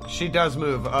 She does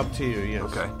move up to you, yes.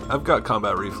 Okay. I've got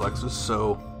combat reflexes,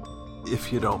 so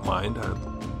if you don't mind,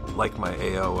 I'd like my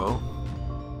AOO.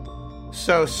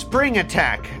 So, spring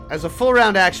attack. As a full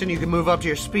round action, you can move up to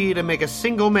your speed and make a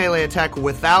single melee attack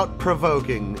without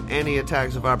provoking any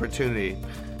attacks of opportunity.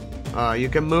 You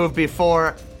can move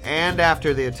before and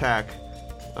after the attack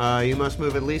You must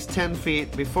move at least 10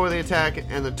 feet before the attack,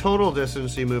 and the total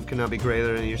distance you move cannot be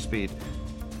greater than your speed.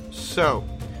 So,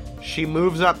 she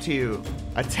moves up to you,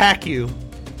 attack you,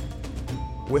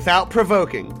 without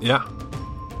provoking. Yeah.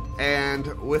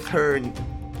 And with her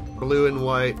blue and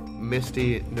white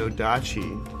Misty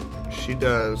Nodachi, she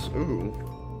does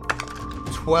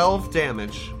 12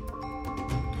 damage.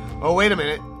 Oh, wait a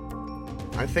minute.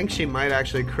 I think she might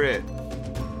actually crit.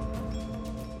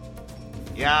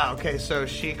 Yeah, okay, so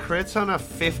she crits on a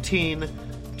 15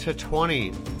 to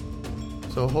 20.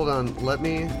 So hold on, let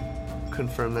me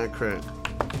confirm that crit.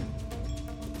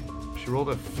 She rolled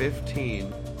a 15,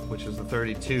 which is a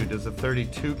 32. Does a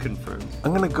 32 confirm?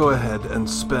 I'm going to go ahead and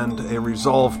spend a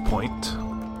resolve point.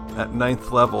 At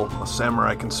 9th level, a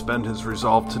samurai can spend his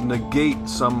resolve to negate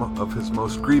some of his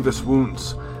most grievous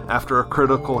wounds. After a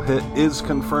critical hit is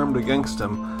confirmed against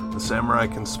him, the samurai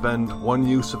can spend one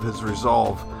use of his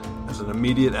resolve as an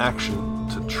immediate action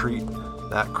to treat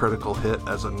that critical hit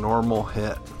as a normal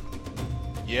hit.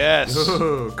 Yes.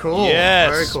 Ooh, cool. Yes,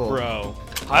 very cool, bro.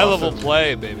 High level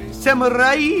play, baby.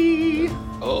 Samurai.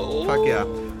 Oh. Fuck yeah.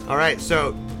 All right,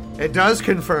 so it does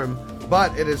confirm,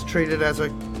 but it is treated as a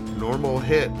normal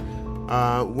hit,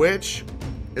 which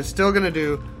is still going to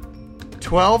do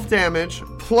 12 damage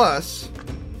plus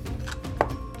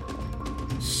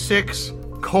 6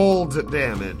 cold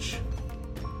damage.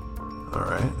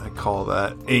 Alright, I call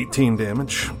that 18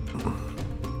 damage.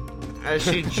 As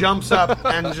she jumps up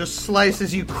and just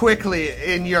slices you quickly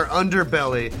in your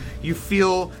underbelly, you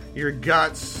feel your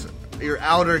guts, your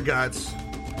outer guts,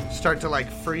 start to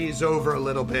like freeze over a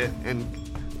little bit, and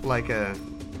like a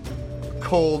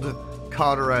cold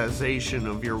cauterization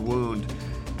of your wound.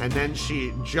 And then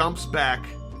she jumps back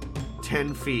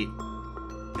 10 feet.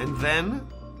 And then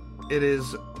it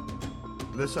is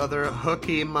this other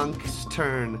hooky monk's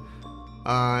turn.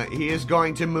 He is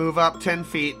going to move up 10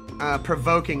 feet,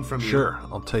 provoking from you. Sure,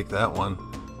 I'll take that one.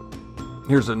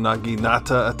 Here's a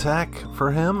Naginata attack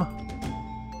for him.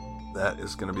 That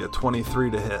is going to be a 23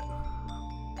 to hit.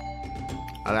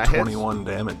 That 21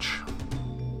 damage.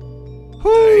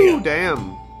 Whoo,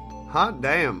 damn. Hot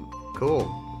damn. Cool.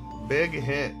 Big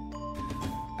hit.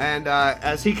 And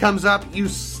as he comes up, you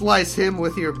slice him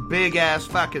with your big-ass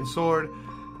fucking sword.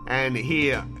 And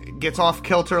he gets off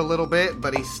kilter a little bit,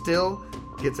 but he still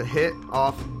gets a hit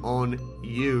off on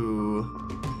you.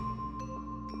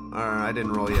 Alright, I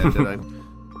didn't roll yet, did I?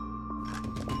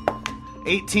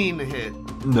 18 to hit.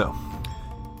 No.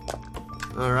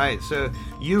 Alright, so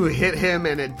you hit him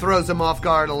and it throws him off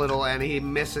guard a little, and he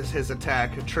misses his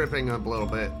attack, tripping up a little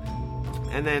bit.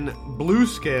 And then Blue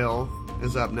Scale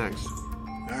is up next.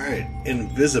 Alright,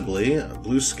 invisibly,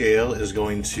 Blue Scale is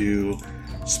going to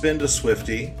spend a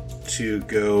Swifty to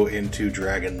go into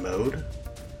dragon mode,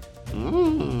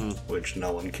 which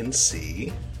no one can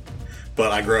see.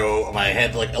 But I grow, my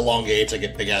head like elongates, I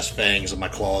get big ass fangs, and my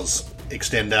claws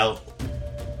extend out.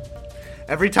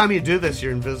 Every time you do this,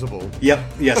 you're invisible. Yep,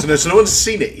 yeah, so no one's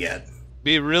seen it yet.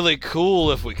 Be really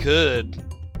cool if we could.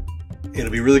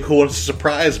 It'll be really cool and it's a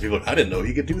surprise. People are like, I didn't know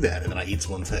he could do that, and then I eat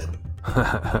someone's head.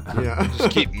 Yeah.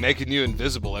 Just keep making you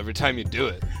invisible every time you do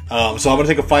it. So I'm going to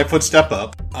take a 5-foot step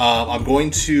up. I'm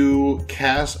going to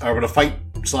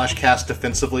fight/cast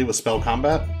defensively with spell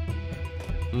combat.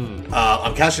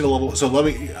 I'm casting a level, so let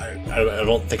me. I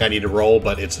don't think I need to roll,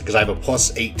 but it's because I have a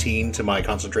plus 18 to my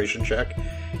concentration check,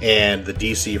 and the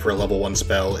DC for a level 1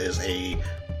 spell is a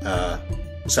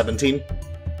 17.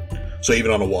 So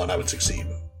even on a 1, I would succeed.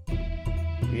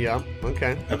 Yeah,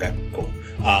 okay. Okay, cool.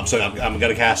 So I'm going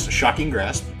to cast Shocking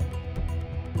Grasp.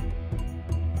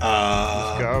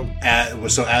 Let's go.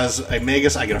 So as a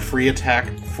Magus, I get a free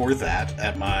attack for that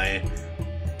at my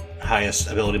highest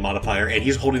ability modifier, and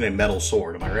he's holding a metal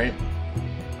sword, am I right?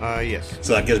 Yes.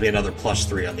 So that gives me another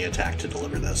 +3 on the attack to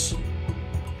deliver this.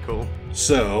 Cool.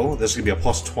 So this is going to be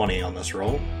a +20 on this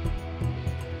roll.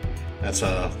 That's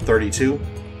a 32.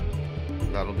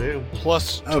 That'll do.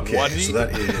 Plus 20? Okay, so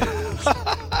that is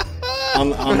on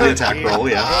the attack roll,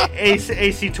 yeah.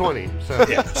 AC 20. So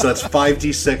Yeah, so that's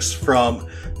 5d6 from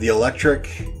the electric.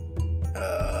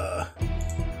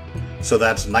 So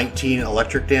that's 19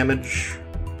 electric damage.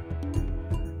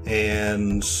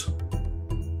 And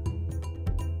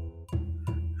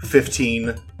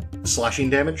 15 slashing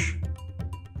damage.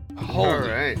 Holy all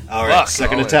right. All right, Fuck.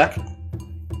 second Oh, attack.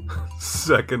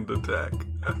 Second attack.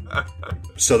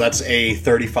 So that's a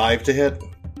 35 to hit.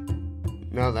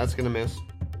 No, that's gonna miss.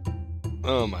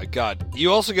 Oh my god.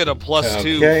 You also get a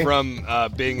 +2 Okay. from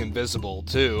being invisible,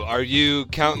 too. Are you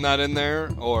counting that in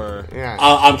there, or... Yeah.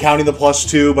 I'm counting the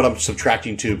 +2, but I'm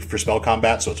subtracting 2 for spell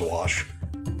combat, so it's a wash.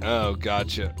 Oh,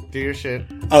 gotcha. Do your shit.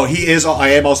 Oh, he is. I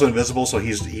am also invisible, so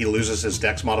he loses his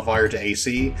Dex modifier to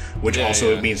AC, which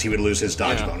means he would lose his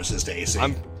dodge bonuses to AC.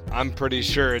 I'm pretty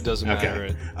sure it doesn't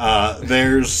matter.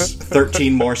 There's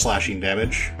 13 more slashing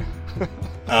damage.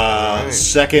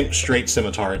 Second straight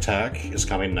scimitar attack is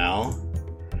coming now.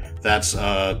 That's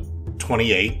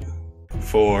 28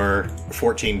 for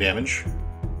 14 damage.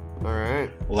 All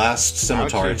right. Last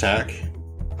scimitar attack.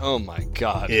 Oh my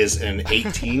god. Is an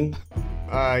 18.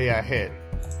 Yeah, hit.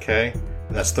 Okay.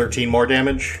 That's 13 more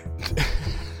damage.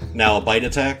 Now a bite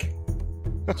attack.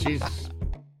 Jesus.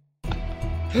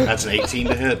 That's an 18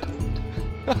 to hit.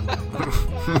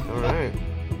 Alright.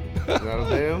 That'll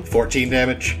do. 14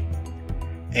 damage.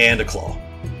 And a claw.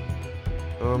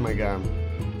 Oh my god.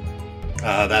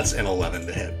 That's an 11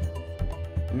 to hit.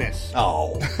 Miss.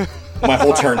 Oh. My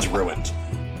whole turn's ruined.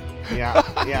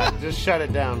 Yeah, just shut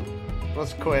it down.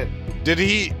 Let's quit. Did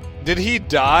he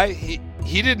die?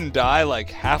 He didn't die like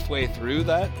halfway through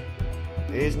that?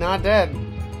 He's not dead.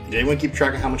 Did anyone keep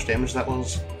track of how much damage that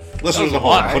was? Listeners at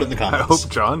home, put it in the comments. I hope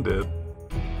John did.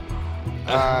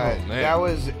 That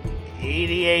was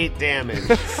 88 damage.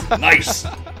 Nice.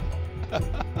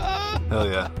 Hell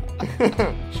yeah.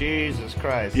 Jesus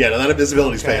Christ. Yeah, that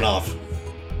invisibility's paying off.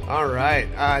 All right.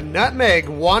 Nutmeg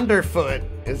Wanderfoot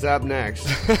is up next.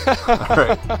 All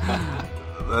right.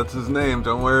 That's his name.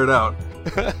 Don't wear it out.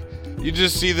 You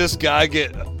just see this guy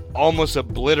get almost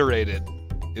obliterated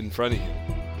in front of you.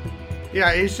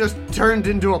 Yeah, he's just turned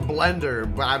into a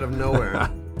blender out of nowhere.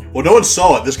 Well, no one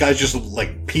saw it. This guy's just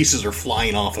like pieces are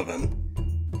flying off of him.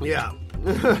 Yeah.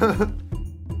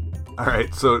 All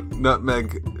right, so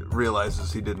Nutmeg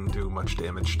realizes he didn't do much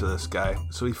damage to this guy,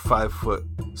 so he 5-foot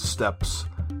steps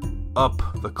up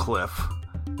the cliff,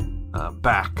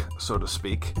 back, so to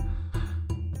speak,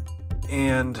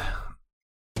 and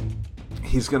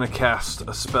he's going to cast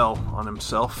a spell on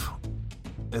himself.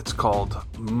 It's called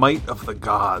Might of the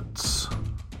Gods,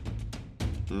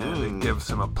 and it gives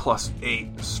him a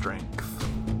 +8 strength.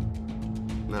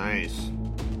 Nice.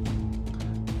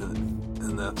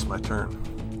 And that's my turn.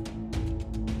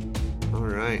 All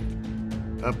right.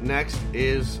 Up next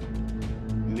is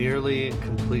nearly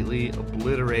completely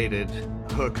obliterated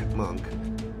Hook Monk.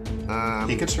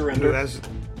 He could surrender. Who has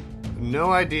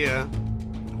no idea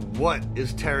what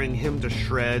is tearing him to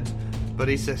shreds, but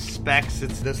he suspects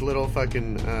it's this little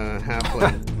fucking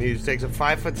halfling. He takes a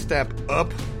 5-foot step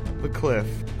up the cliff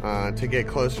to get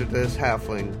closer to this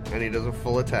halfling, and he does a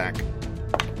full attack.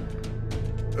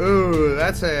 Ooh,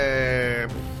 that's a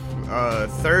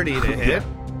 30 to hit.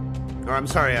 Or I'm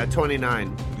sorry,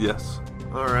 29. Yes.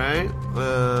 All right,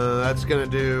 that's gonna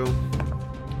do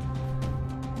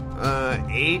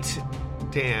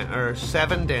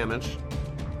 7 damage.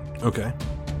 Okay.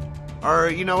 Or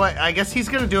you know what? I guess he's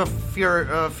gonna do a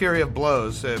fury of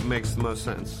blows. It makes the most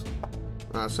sense.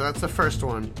 So that's the first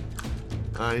one.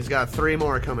 He's got 3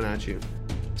 more coming at you.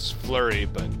 It's flurry,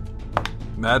 but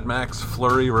Mad Max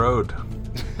Flurry Road.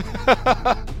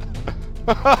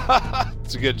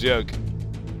 it's a good joke.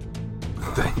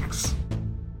 Thanks.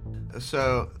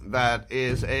 So that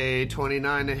is a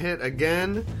 29 to hit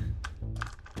again.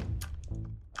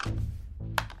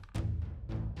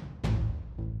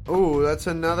 Ooh, that's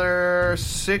another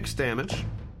 6 damage.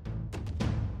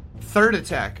 Third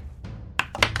attack.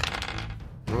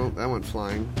 Oh, that went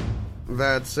flying.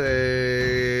 That's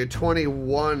a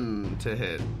 21 to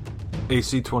hit.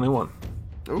 AC 21.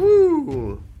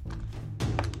 Ooh.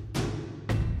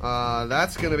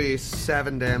 That's gonna be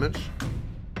 7 damage.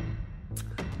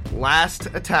 Last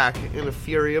attack in a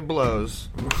fury of blows.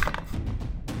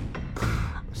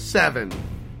 7.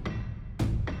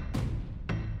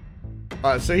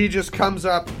 So he just comes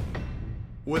up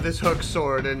with his hook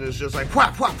sword and is just like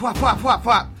whap, whap, whap, whap, whap,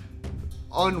 whap,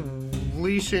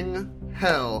 unleashing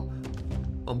hell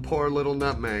on poor little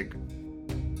Nutmeg.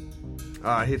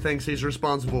 He thinks he's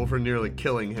responsible for nearly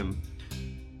killing him.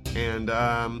 And,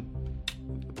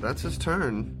 that's his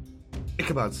turn.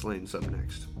 Ichabod Slane's up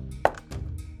next.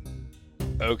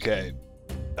 Okay.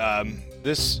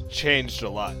 This changed a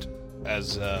lot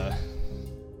as,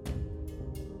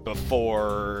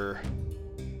 before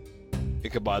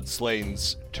Ichabod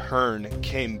Slane's turn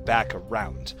came back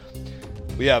around.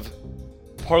 We have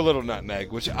poor little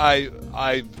Nutmeg, which I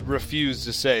refuse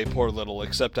to say poor little,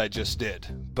 except I just did.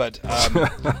 But,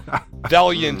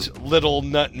 valiant little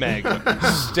Nutmeg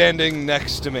standing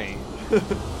next to me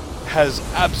has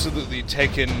absolutely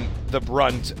taken the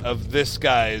brunt of this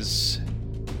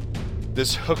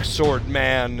hook sword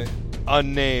man,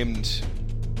 unnamed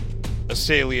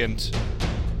assailant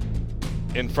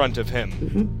in front of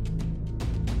him.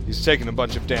 He's taken a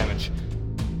bunch of damage.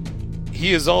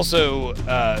 he has also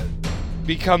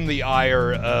become the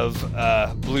ire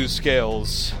of Blue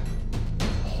Scale's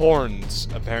horns,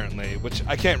 apparently, which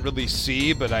I can't really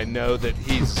see, but I know that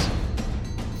he's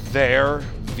there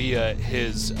via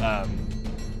his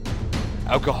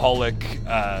alcoholic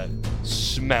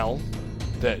smell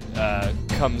that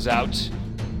comes out.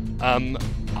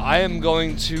 I am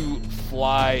going to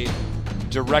fly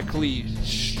directly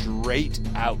straight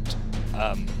out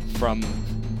from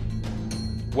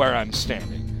where I'm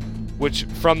standing, which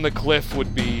from the cliff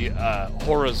would be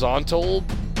horizontal,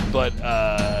 but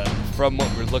from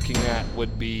what we're looking at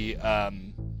would be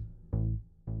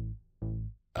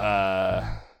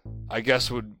I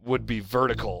guess would be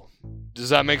vertical. Does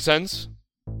that make sense?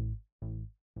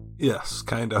 Yes,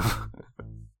 kind of.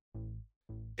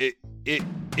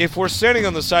 If we're standing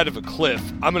on the side of a cliff,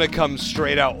 I'm gonna come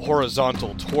straight out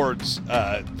horizontal towards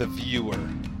the viewer.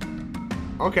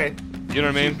 Okay. You know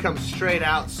what I mean? Come straight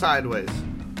out sideways.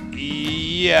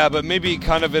 Yeah, but maybe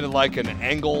kind of in like an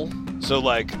angle, so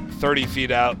like 30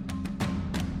 feet out.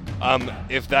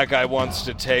 If that guy wants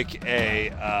to take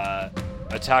a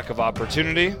attack of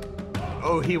opportunity.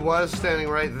 Oh, he was standing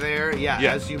right there? Yeah,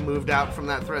 as you moved out from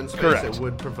that threatened space, correct. It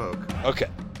would provoke. Okay.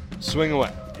 Swing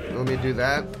away. Let me do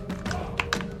that.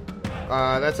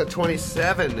 That's a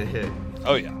 27 to hit.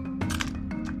 Oh, yeah.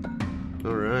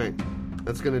 Alright.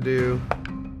 That's gonna do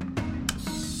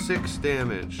 6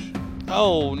 damage.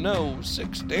 Oh, no.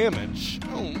 6 damage.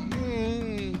 Oh,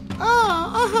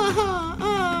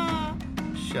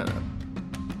 Shut up.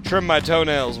 Trim my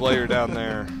toenails while you're down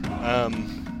there.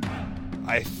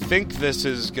 I think this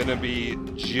is gonna be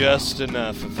just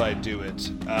enough if I do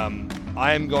it.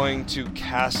 I am going to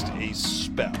cast a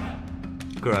spell.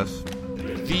 Gross.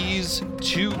 These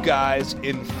two guys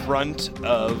in front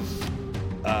of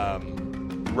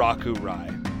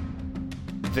Rakurai,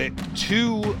 the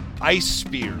 2 ice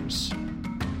spears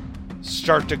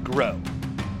start to grow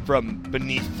from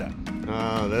beneath them.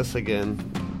 Oh, this again.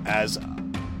 As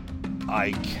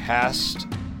I cast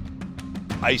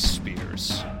ice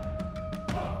spears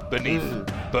beneath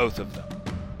both of them.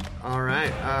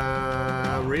 Alright,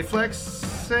 reflex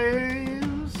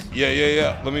saves?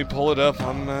 Yeah. Let me pull it up.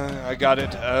 I got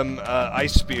it.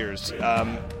 Ice spears.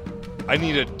 I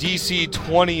need a DC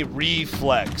 20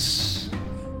 reflex.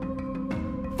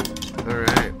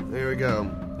 Alright, here we go.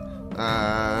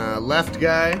 Left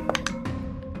guy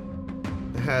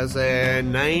has a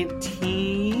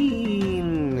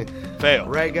 19. Fail.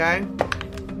 Right guy,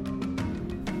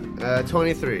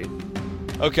 23.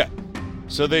 Okay.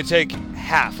 So they take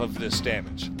half of this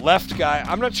damage. Left guy,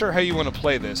 I'm not sure how you want to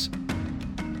play this.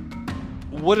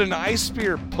 Would an ice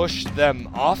spear push them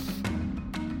off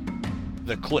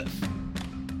the cliff?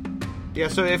 Yeah,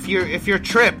 so if you're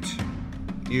tripped,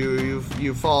 you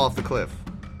fall off the cliff.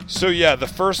 So yeah, the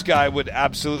first guy would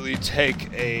absolutely take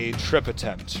a trip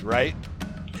attempt, right?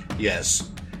 Yes.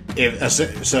 You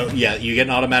get an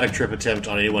automatic trip attempt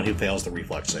on anyone who fails the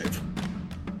reflex save.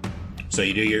 So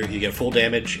you get full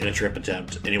damage in a trip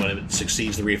attempt. Anyone that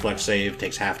succeeds the reflex save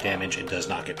takes half damage and does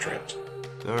not get tripped.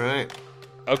 All right.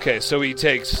 Okay, so he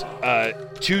takes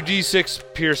 2d6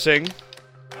 piercing,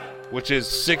 which is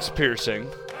 6 piercing.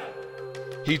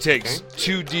 He takes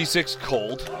 2d6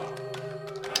 cold,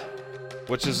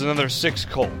 which is another 6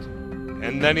 cold.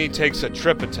 And then he takes a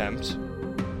trip attempt,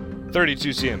 32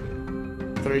 CMB.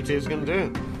 32 is going to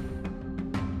do it.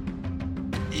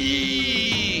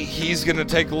 He's going to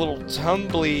take a little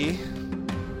tumbly,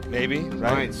 maybe,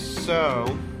 right? All right,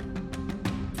 so...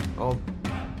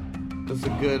 That's a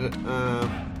good...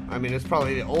 it's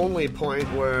probably the only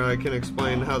point where I can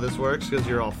explain how this works, because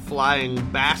you're all flying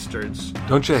bastards.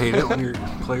 Don't you hate it when your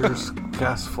players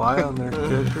cast fly on their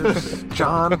characters?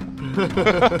 John?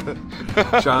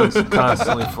 John's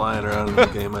constantly flying around in the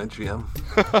game I GM.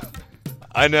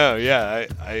 I know, yeah.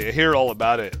 I hear all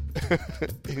about it.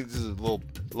 He's a little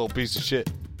piece of shit.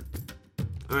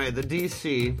 Alright, the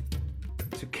DC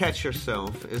to catch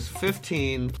yourself is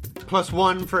 15 plus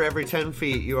 1 for every 10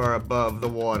 feet you are above the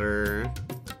water.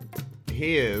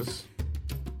 He's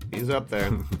up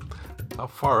there. How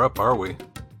far up are we?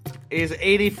 He's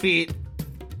 80 feet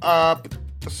up.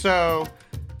 So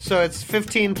it's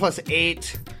 15 plus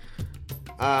 8.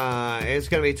 It's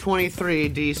going to be 23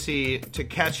 DC to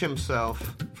catch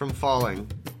himself from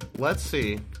falling. Let's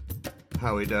see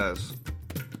how he does.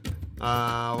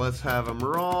 Let's have him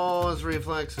roll. His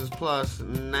reflex is plus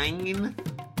 9.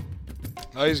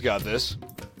 Oh, he's got this.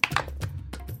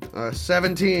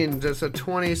 17, just a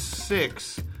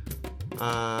 26.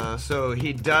 So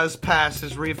he does pass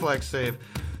his reflex save.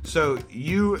 So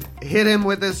you hit him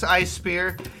with this ice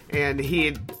spear, and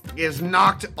he is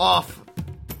knocked off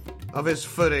of his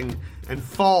footing and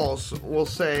falls. We'll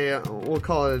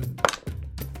call it.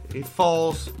 He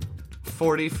falls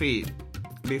 40 feet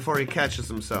before he catches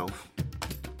himself.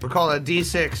 We'll call it a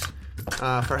D6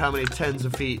 for how many tens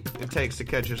of feet it takes to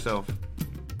catch yourself.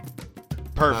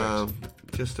 Perfect.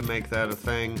 Just to make that a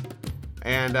thing.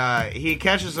 And he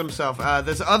catches himself.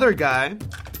 This other guy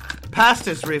passed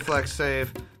his reflex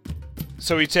save.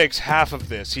 So he takes half of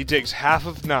this. He takes half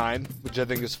of 9, which I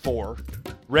think is 4,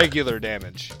 regular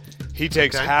damage. He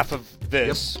takes half of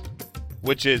this,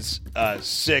 which is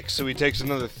 6, so he takes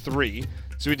another 3.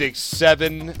 So he takes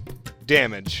 7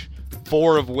 damage,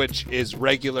 4 of which is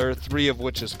regular, 3 of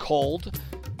which is cold.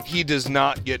 He does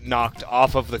not get knocked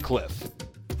off of the cliff.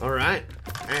 All right.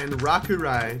 And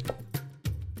Rakurai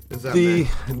is up The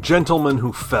next. gentleman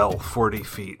who fell 40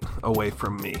 feet away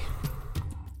from me.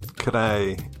 Could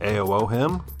I AOO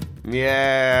him?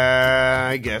 Yeah,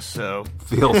 I guess so.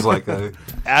 Feels like I...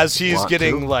 As he's Want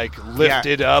getting, to?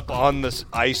 lifted up on this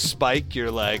ice spike,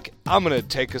 you're like, I'm going to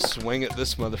take a swing at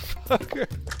this motherfucker.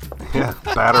 Yeah,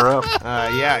 batter up.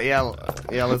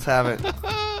 Yeah, let's have it.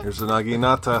 Here's the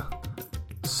Naginata.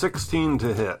 16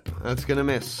 to hit. That's gonna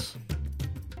miss.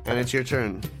 And it's your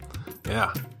turn.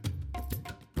 Yeah.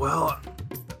 Well,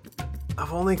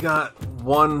 I've only got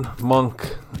one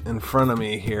monk in front of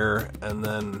me here, and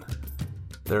then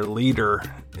their leader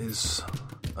is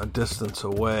a distance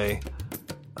away.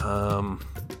 But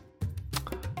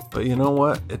you know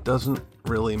what? It doesn't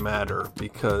really matter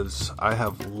because I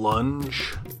have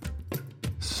lunge.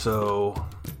 So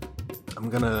I'm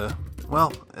gonna,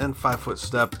 and 5-foot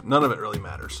step. None of it really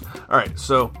matters. All right,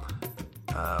 so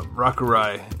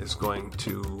Rakurai is going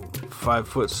to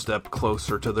 5-foot step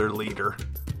closer to their leader,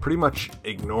 pretty much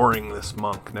ignoring this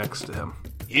monk next to him.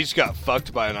 He just got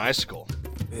fucked by an icicle.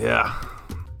 Yeah.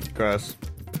 Gross.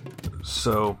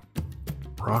 So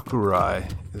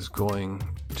Rakurai is going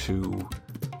to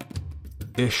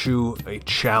issue a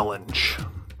challenge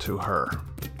to her.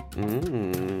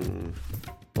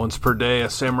 Once per day, a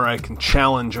samurai can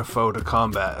challenge a foe to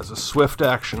combat. As a swift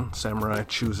action, samurai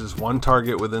chooses one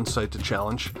target with insight to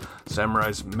challenge.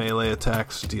 Samurai's melee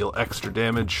attacks deal extra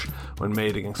damage when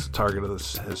made against the target of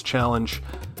his challenge,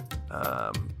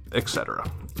 etc.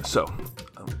 So,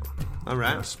 All I'm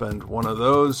right. going to spend one of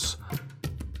those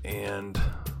and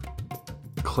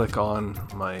click on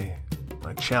my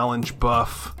challenge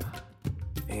buff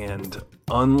and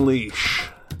unleash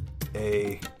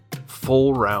a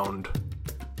full round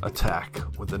attack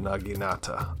with the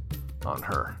Naginata on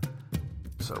her.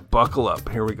 So buckle up.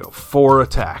 Here we go. 4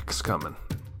 attacks coming.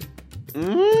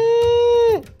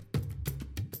 The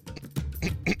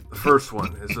first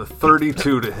one is a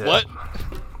 32 to hit. What?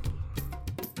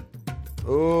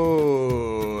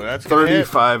 Ooh, that's gonna hit.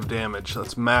 35 damage.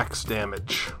 That's max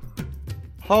damage.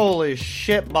 Holy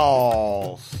shit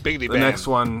balls. Biggity The bang. next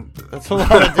one... That's a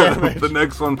lot of damage. The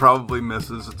next one probably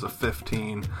misses. It's a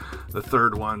 15. The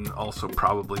third one also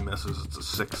probably misses. It's a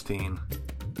 16.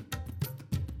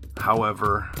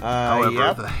 However,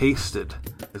 yep. the hasted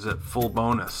is at full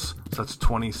bonus. So that's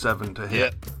 27 to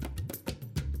hit.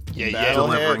 Yeah, That'll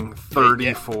Delivering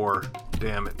 34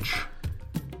 damage.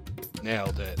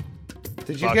 Nailed it.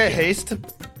 Did you Fuck get yeah. haste?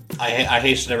 I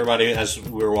hasted everybody as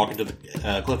we were walking to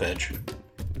the cliff edge.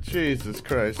 Jesus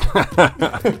Christ.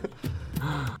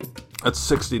 That's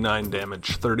 69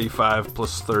 damage. 35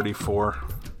 plus 34.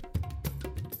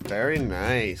 Very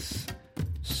nice.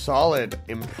 Solid,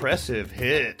 impressive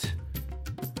hit.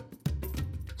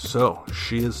 So,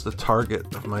 she is the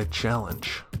target of my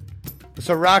challenge.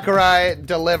 So Rakurai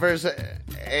delivers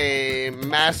a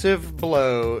massive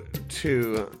blow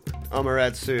to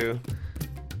Amaterasu,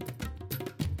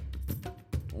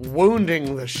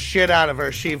 wounding the shit out of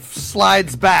her. She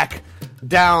slides back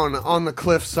down on the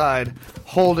cliffside,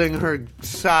 holding her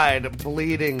side,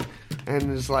 bleeding,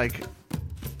 and is like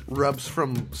rubs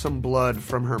from some blood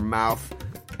from her mouth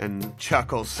and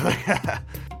chuckles.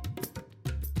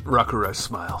 Rakurai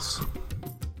smiles.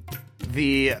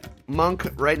 The monk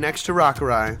right next to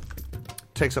Rakurai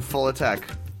takes a full attack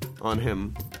on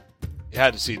him. You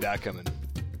had to see that coming.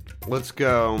 Let's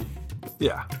go.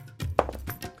 Yeah.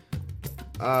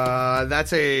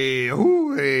 That's a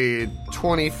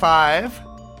 25,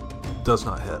 Does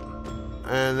not hit.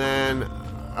 and then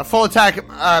a full attack,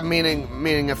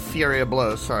 meaning a fury of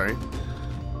blows. Sorry,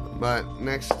 but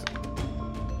next,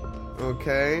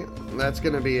 okay, that's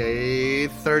gonna be a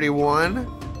 31.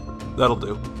 That'll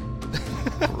do.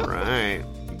 Right.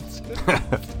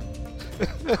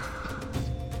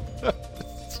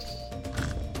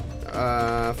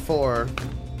 Four.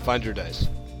 Find your dice.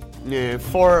 Yeah,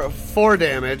 four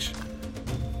damage,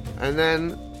 and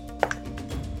then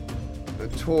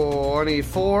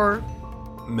 24.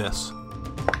 Miss.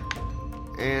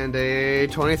 And a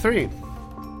 23.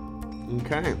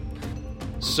 Okay.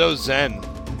 So zen.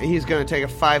 He's going to take a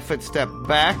 5-foot step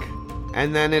back,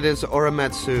 and then it is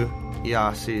Orametsu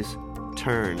Yasi's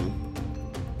turn.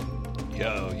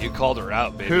 Yo, you called her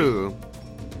out, baby. Who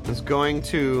is going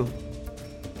to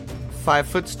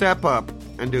 5-foot step up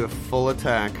and do a full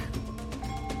attack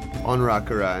on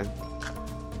Rakurai.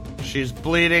 She's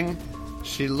bleeding.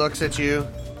 She looks at you,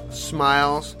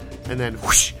 smiles, and then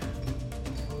whoosh,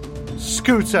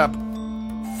 scoots up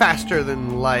faster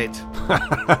than light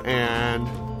and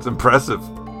It's impressive.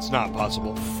 It's not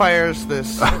possible. fires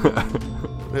this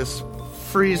this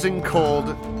freezing cold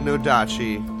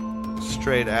Nodachi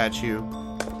straight at you.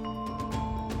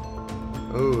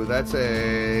 Oh, that's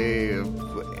a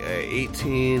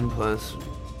 18 plus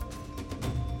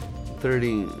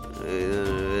 30.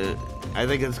 I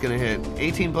think it's gonna hit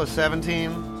 18 plus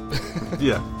 17.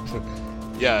 Yeah.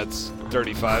 Yeah, it's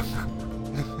 35.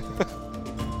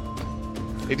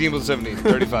 18 plus 17,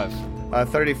 35.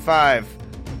 35.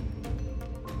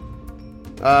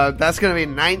 That's gonna be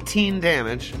 19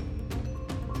 damage.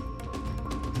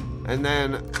 And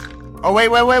then, oh wait.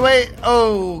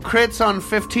 Oh, crits on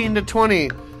 15 to 20.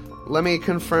 Let me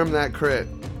confirm that crit.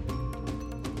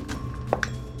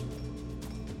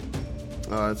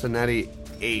 It's a natty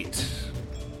 8.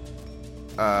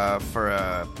 For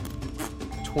a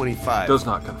 25. Does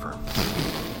not confirm.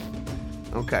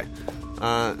 Okay.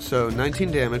 So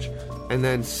 19 damage, and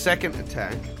then second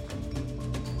attack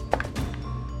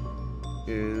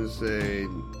is a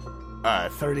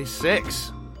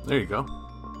 36. There you go.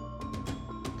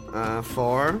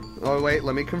 For, oh wait,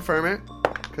 let me confirm it,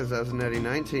 because that's a natty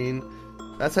 19.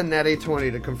 That's a natty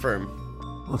 20 to confirm.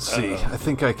 Let's see. I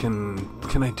think I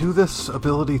can I do this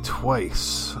ability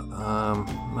twice? I'm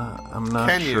not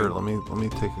Can sure. you? Let me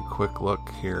take a quick look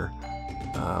here.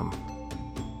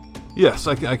 Yes,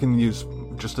 I can use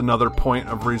just another point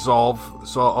of resolve,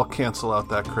 so I'll cancel out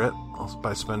that crit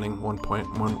by spending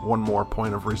one more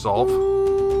point of resolve.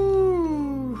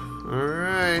 Ooh. All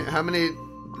right. How many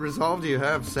resolve do you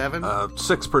have? 7?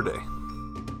 6 per day.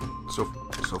 So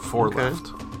 4 Okay.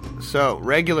 left. So,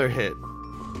 regular hit.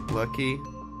 Lucky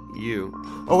you.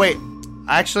 Oh, wait.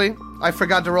 Actually, I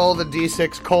forgot to roll the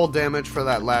d6 cold damage for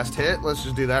that last hit. Let's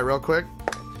just do that real quick.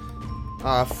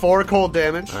 4 cold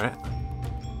damage. All right.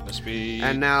 Must be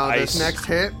And now ice. this next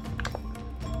hit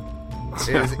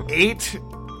is 8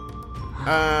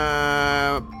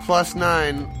 plus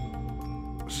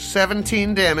 9,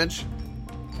 17 damage,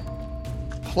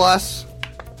 plus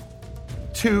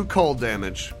 2 cold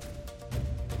damage.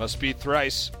 Must be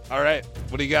thrice. All right,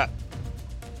 what do you got?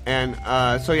 And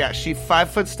so yeah, she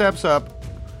 5-foot steps up,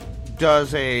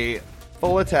 does a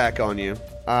full attack on you,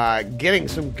 getting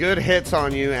some good hits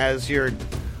on you as your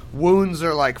wounds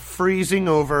are like freezing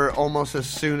over almost as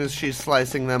soon as she's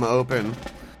slicing them open.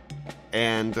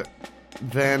 And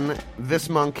then this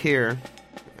monk here,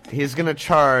 he's gonna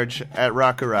charge at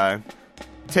Rakurai,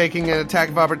 taking an attack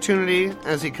of opportunity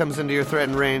as he comes into your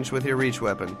threatened range with your reach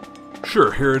weapon.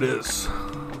 Sure, here it is.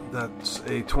 That's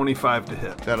a 25 to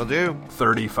hit. That'll do.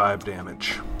 35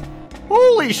 damage.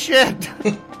 Holy shit!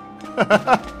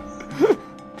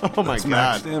 Oh my That's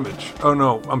max god. damage. Oh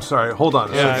no, I'm sorry. Hold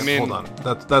on. Yeah, I mean- hold on.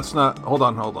 That's not. Hold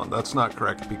on. That's not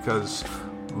correct because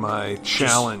my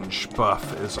challenge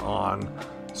buff is on.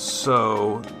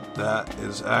 So that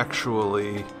is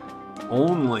actually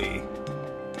only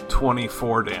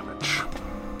 24 damage.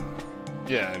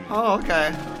 Yeah, I mean, Oh,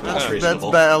 okay. That's That's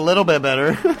reasonable. a little bit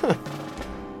better.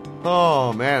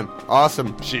 Oh man,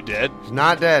 awesome. she dead. She's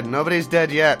not dead. Nobody's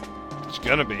dead yet. She's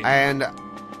gonna be. And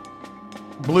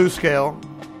Blue Scale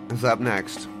is up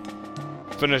next.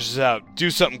 Finishes out. Do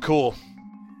something cool.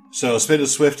 So spin a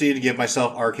Swifty to give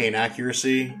myself arcane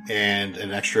accuracy and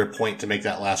an extra point to make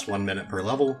that last 1 minute per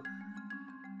level.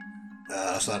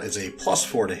 So that is a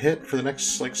 +4 to hit for the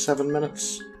next 7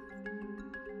 minutes.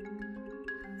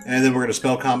 And then we're going to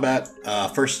spell combat.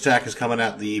 First attack is coming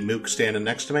at the mook standing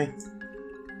next to me.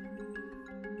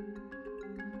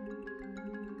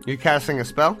 You casting a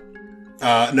spell?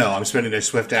 No, I'm spending a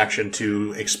swift action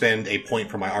to expend a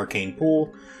point from my arcane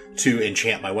pool to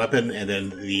enchant my weapon, and then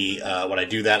when I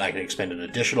do that, I can expend an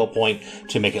additional point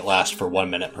to make it last for 1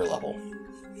 minute per level.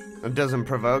 It doesn't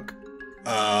provoke. He's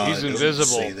it doesn't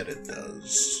invisible. Say that it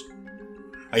does.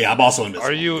 Oh yeah, I'm also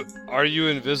invisible. Are you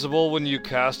invisible when you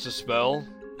cast a spell?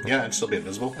 Yeah, I'd still be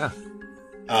invisible. Yeah.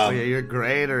 Oh yeah, you're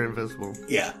great or invisible.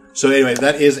 Yeah. So anyway,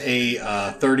 that is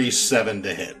a 37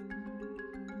 to hit.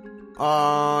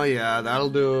 Oh yeah, that'll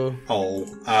do. Oh,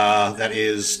 that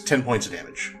is 10 points of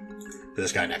damage to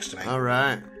this guy next to me. All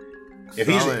right. If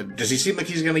Solid. does he seem like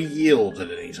he's going to yield at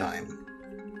any time?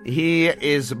 He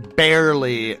is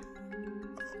barely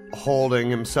holding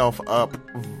himself up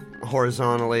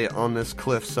horizontally on this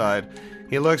cliffside.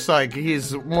 He looks like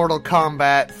he's Mortal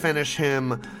Kombat, finish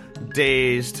him,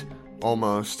 dazed,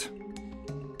 almost.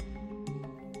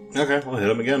 Okay, we'll hit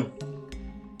him again.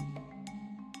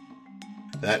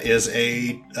 That is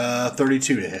a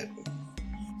 32 to hit.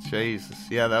 Jesus.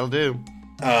 Yeah, that'll do.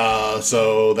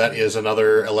 So that is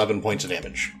another 11 points of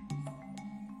damage.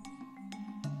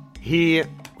 He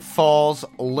falls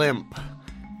limp,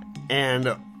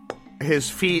 and his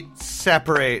feet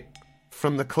separate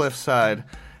from the cliffside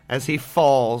as he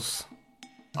falls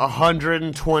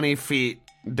 120 feet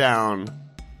down,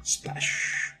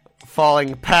 Splash.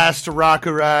 falling past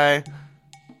Rakurai.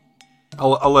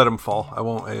 I'll let him fall. I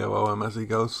won't AOO him as he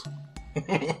goes.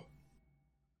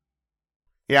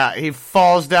 Yeah, he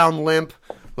falls down limp,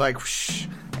 like, whoosh,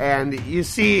 and you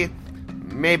see,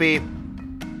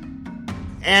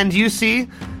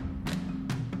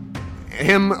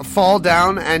 him fall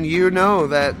down, and you know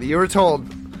that you were told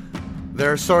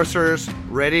there are sorcerers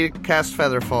ready to cast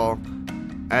Featherfall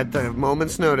at the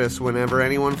moment's notice whenever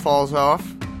anyone falls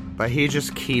off, but he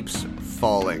just keeps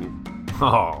falling.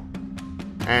 Oh.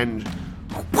 And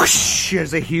whoosh,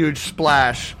 there's a huge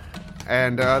splash.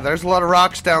 And there's a lot of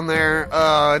rocks down there.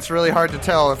 It's really hard to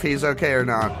tell if he's okay or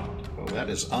not. Well, that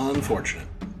is unfortunate.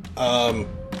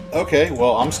 Okay,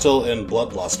 well, I'm still in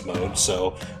Bloodlust mode,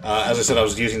 so as I said, I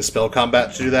was using spell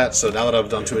combat to do that, so now that I've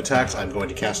done 2 attacks, I'm going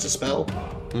to cast a spell,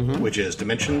 which is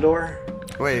Dimension Door.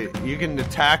 Wait, you can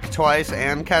attack twice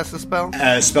and cast a spell?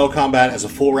 As spell combat, as a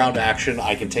full round action,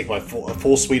 I can take my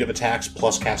full suite of attacks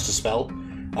plus cast a spell.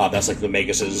 That's like the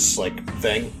Magus'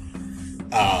 thing.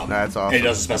 That's awesome. It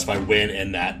doesn't specify when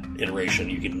in that iteration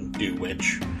you can do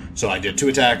which. So I did 2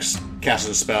 attacks,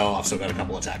 casted a spell, I've still got a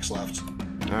couple attacks left.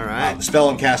 Alright. The spell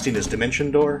I'm casting is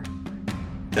Dimension Door.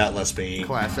 That lets me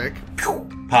Classic.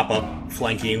 pop up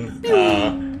flanking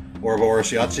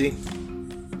Ouroboros Yahtzee.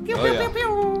 Oh, yeah.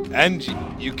 And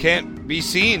you can't be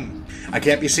seen. I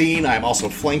can't be seen, I'm also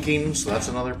flanking, so that's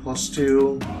another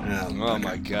 +2. Oh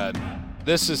my god.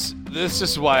 This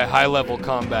is why high-level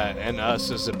combat and us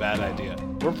is a bad idea.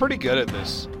 We're pretty good at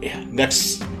this. Yeah.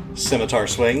 Next scimitar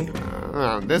swing.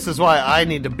 This is why I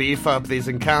need to beef up these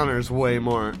encounters way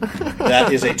more.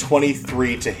 That is a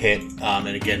 23 to hit, and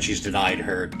again, she's denied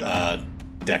her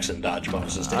dex and dodge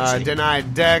bonuses.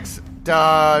 Denied dex,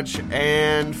 dodge,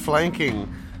 and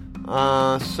flanking.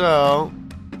 And it's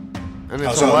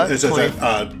what? It's with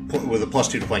a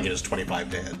 +2 to flanking is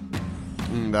 25 to hit.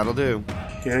 That'll do.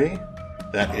 Okay.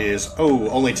 That is,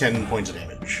 only 10 points of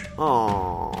damage.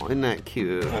 Oh, isn't that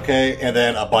cute? Okay, and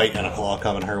then a bite and a claw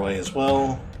coming her way as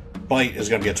well. Bite is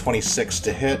going to be a 26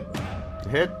 to hit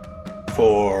Hit?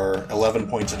 for 11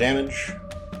 points of damage.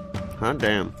 Hot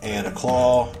damn. And a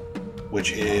claw,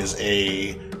 which is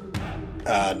a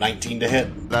 19 to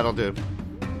hit. That'll do.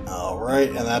 Alright,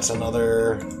 and that's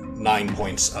another 9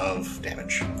 points of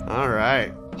damage.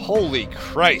 Alright. Holy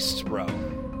Christ, bro.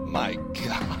 My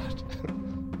god.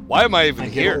 Why am I even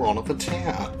here? I get a lot of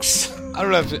attacks. I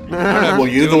don't have to. Well,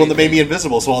 you're the one that made me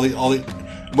invisible, so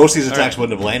most of these attacks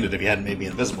wouldn't have landed if you hadn't made me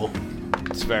invisible.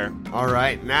 It's fair.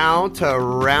 Alright, now to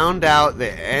round out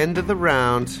the end of the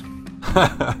round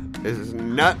is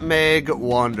Nutmeg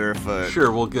Wanderfoot.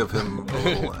 Sure, we'll give him a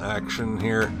little action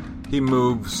here. He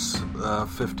moves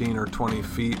 15 or 20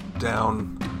 feet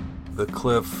down the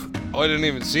cliff. Oh, I didn't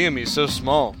even see him. He's so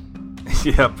small.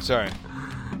 Yep. Sorry.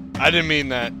 I didn't mean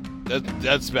that.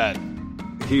 That's bad.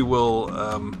 He will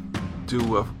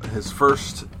do his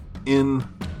first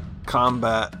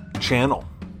in-combat channel,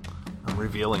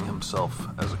 revealing himself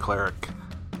as a cleric.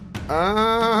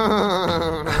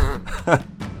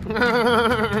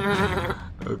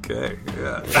 Okay,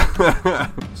 yeah.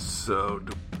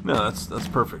 No, that's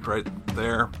perfect right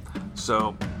there.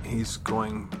 So he's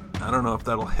going. I don't know if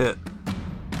that'll hit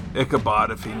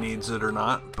Ichabod if he needs it or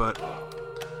not, but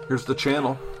here's the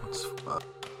channel.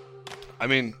 I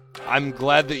mean, I'm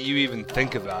glad that you even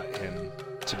think about him,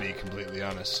 to be completely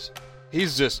honest.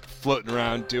 He's just floating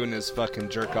around doing his fucking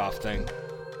jerk-off thing.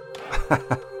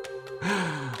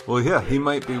 Well, yeah, he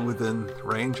might be within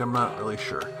range. I'm not really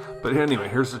sure. But anyway,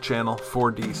 here's the channel,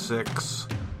 4d6.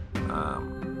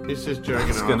 He's just jerking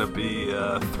It's off. going to be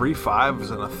 3 5s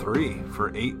and a 3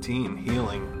 for 18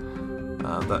 healing.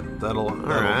 That'll hit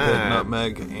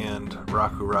Nutmeg and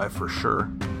Rakurai for sure.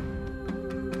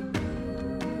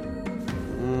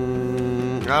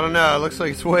 I don't know. It looks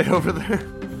like it's way over there.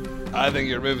 I think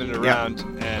you're moving it around,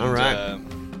 and All right.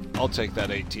 I'll take that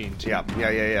 18 too. Yeah.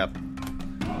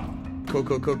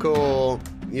 Cool.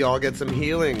 You all get some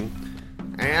healing.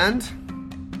 And?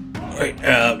 Alright,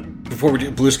 before we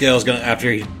do, Blue Scale's gonna, after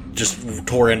he just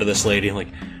tore into this lady, like,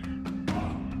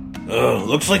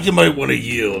 looks like you might want to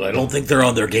yield. I don't think they're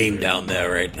on their game down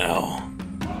there right now.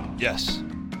 Yes.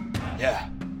 Yeah.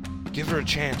 Give her a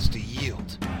chance to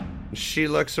yield. She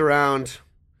looks around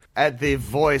at the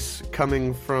voice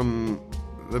coming from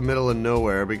the middle of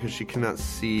nowhere because she cannot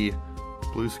see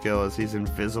Blue Scale as he's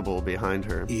invisible behind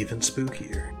her. Even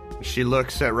spookier. She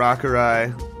looks at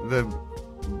Rakurai, the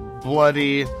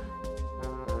bloody,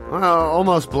 well,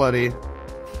 almost bloody.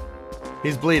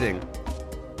 He's bleeding.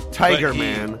 Tiger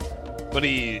Man. But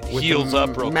he With heals a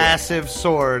up real massive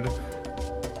sword.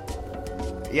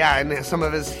 Yeah, and some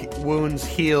of his wounds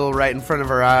heal right in front of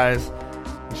her eyes.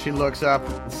 She looks up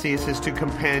and sees his two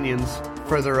companions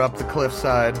further up the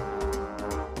cliffside.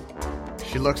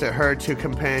 She looks at her two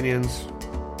companions,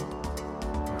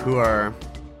 who are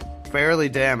fairly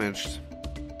damaged.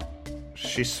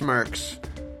 She smirks,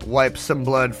 wipes some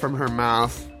blood from her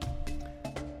mouth,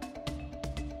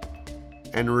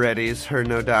 and readies her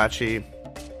Nodachi.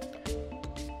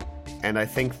 And I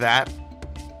think that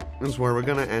is where we're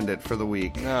gonna end it for the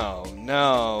week.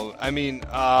 No. I mean,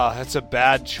 that's a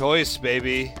bad choice,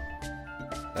 baby.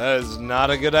 That is not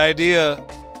a good idea.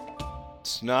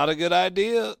 It's not a good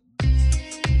idea.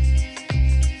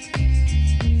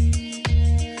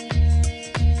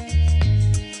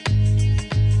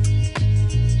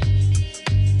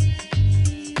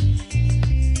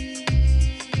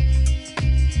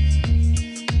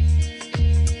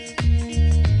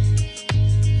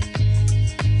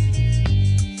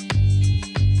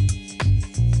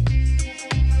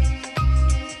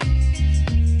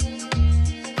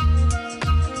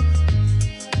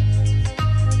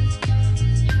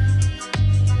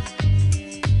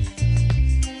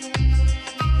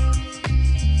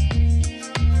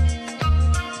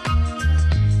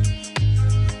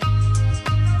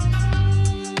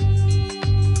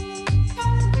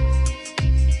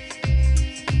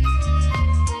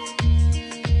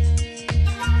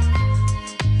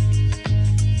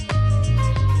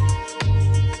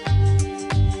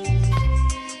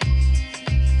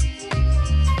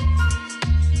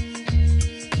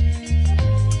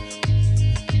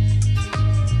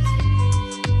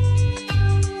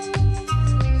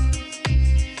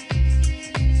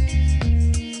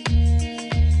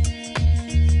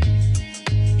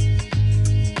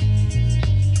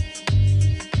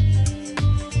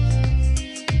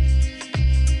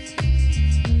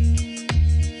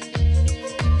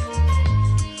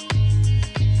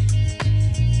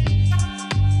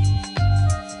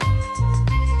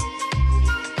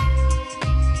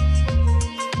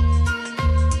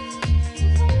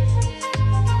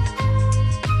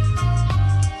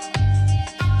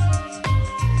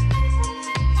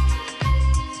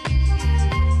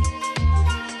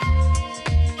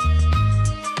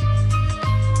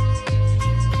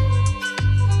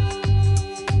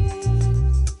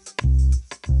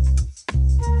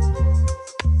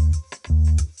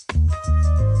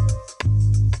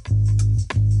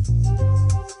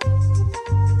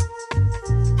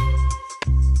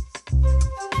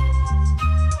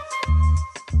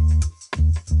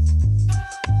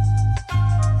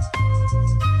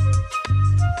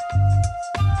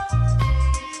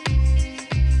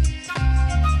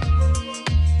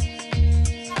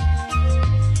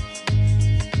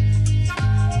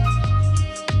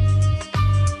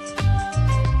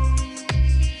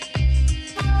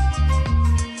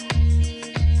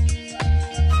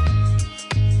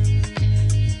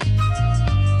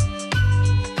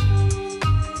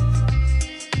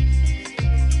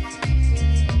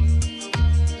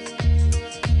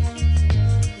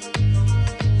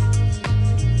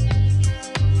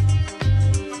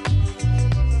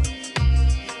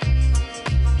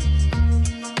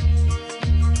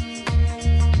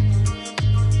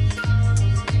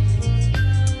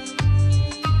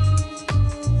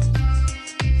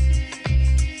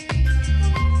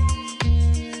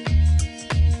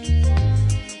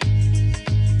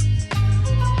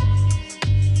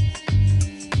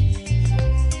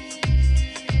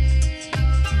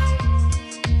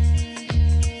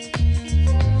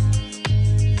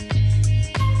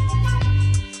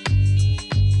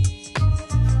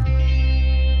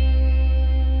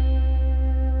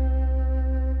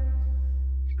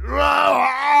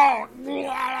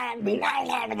 Blah,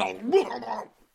 blah, blah, blah, blah.